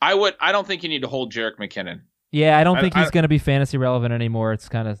 I don't think you need to hold Jerick McKinnon. Yeah, I don't think he's going to be fantasy relevant anymore. It's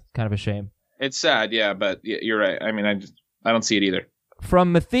kind of a shame. It's sad, yeah, but you're right. I mean, I don't see it either.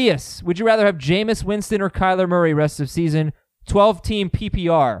 From Matthias, would you rather have Jameis Winston or Kyler Murray rest of season? 12-team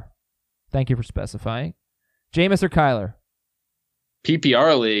PPR. Thank you for specifying. Jameis or Kyler?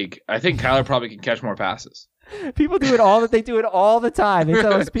 PPR league. I think Kyler probably can catch more passes. People do it all the time. They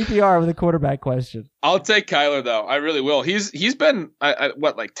tell us PPR with a quarterback question. I'll take Kyler though. I really will. He's been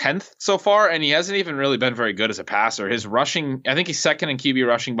like 10th so far, and he hasn't even really been very good as a passer. His rushing, I think he's second in QB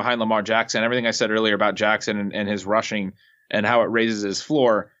rushing behind Lamar Jackson. Everything I said earlier about Jackson and his rushing and how it raises his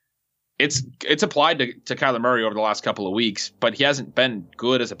floor, it's applied to Kyler Murray over the last couple of weeks, but he hasn't been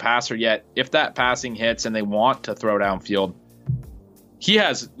good as a passer yet. If that passing hits and they want to throw downfield, he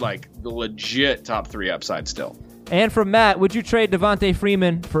has like the legit top 3 upside still. And from Matt, would you trade Devontae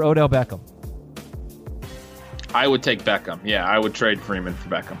Freeman for Odell Beckham? I would take Beckham. Yeah, I would trade Freeman for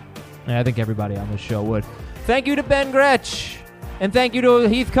Beckham. And I think everybody on this show would. Thank you to Ben Gretsch. And thank you to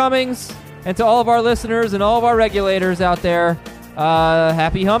Heath Cummings. And to all of our listeners and all of our regulators out there.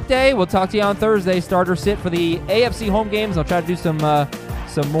 Happy Hump Day. We'll talk to you on Thursday. Starter sit for the AFC home games. I'll try to do some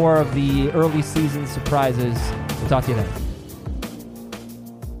more of the early season surprises. We'll talk to you then.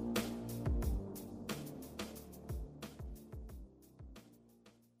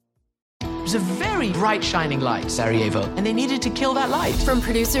 It was a very bright, shining light, Sarajevo, and they needed to kill that light. From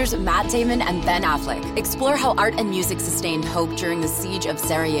producers Matt Damon and Ben Affleck, explore how art and music sustained hope during the siege of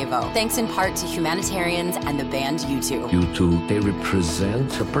Sarajevo, thanks in part to humanitarians and the band U2. U2, they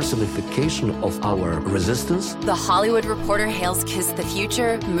represent a personification of our resistance. The Hollywood Reporter hails Kiss the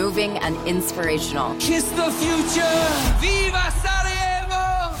Future, moving and inspirational. Kiss the future! Viva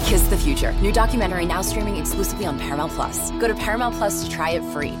Sarajevo! Kiss the Future, new documentary now streaming exclusively on Paramount+. Go to Paramount+ to try it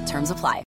free. Terms apply.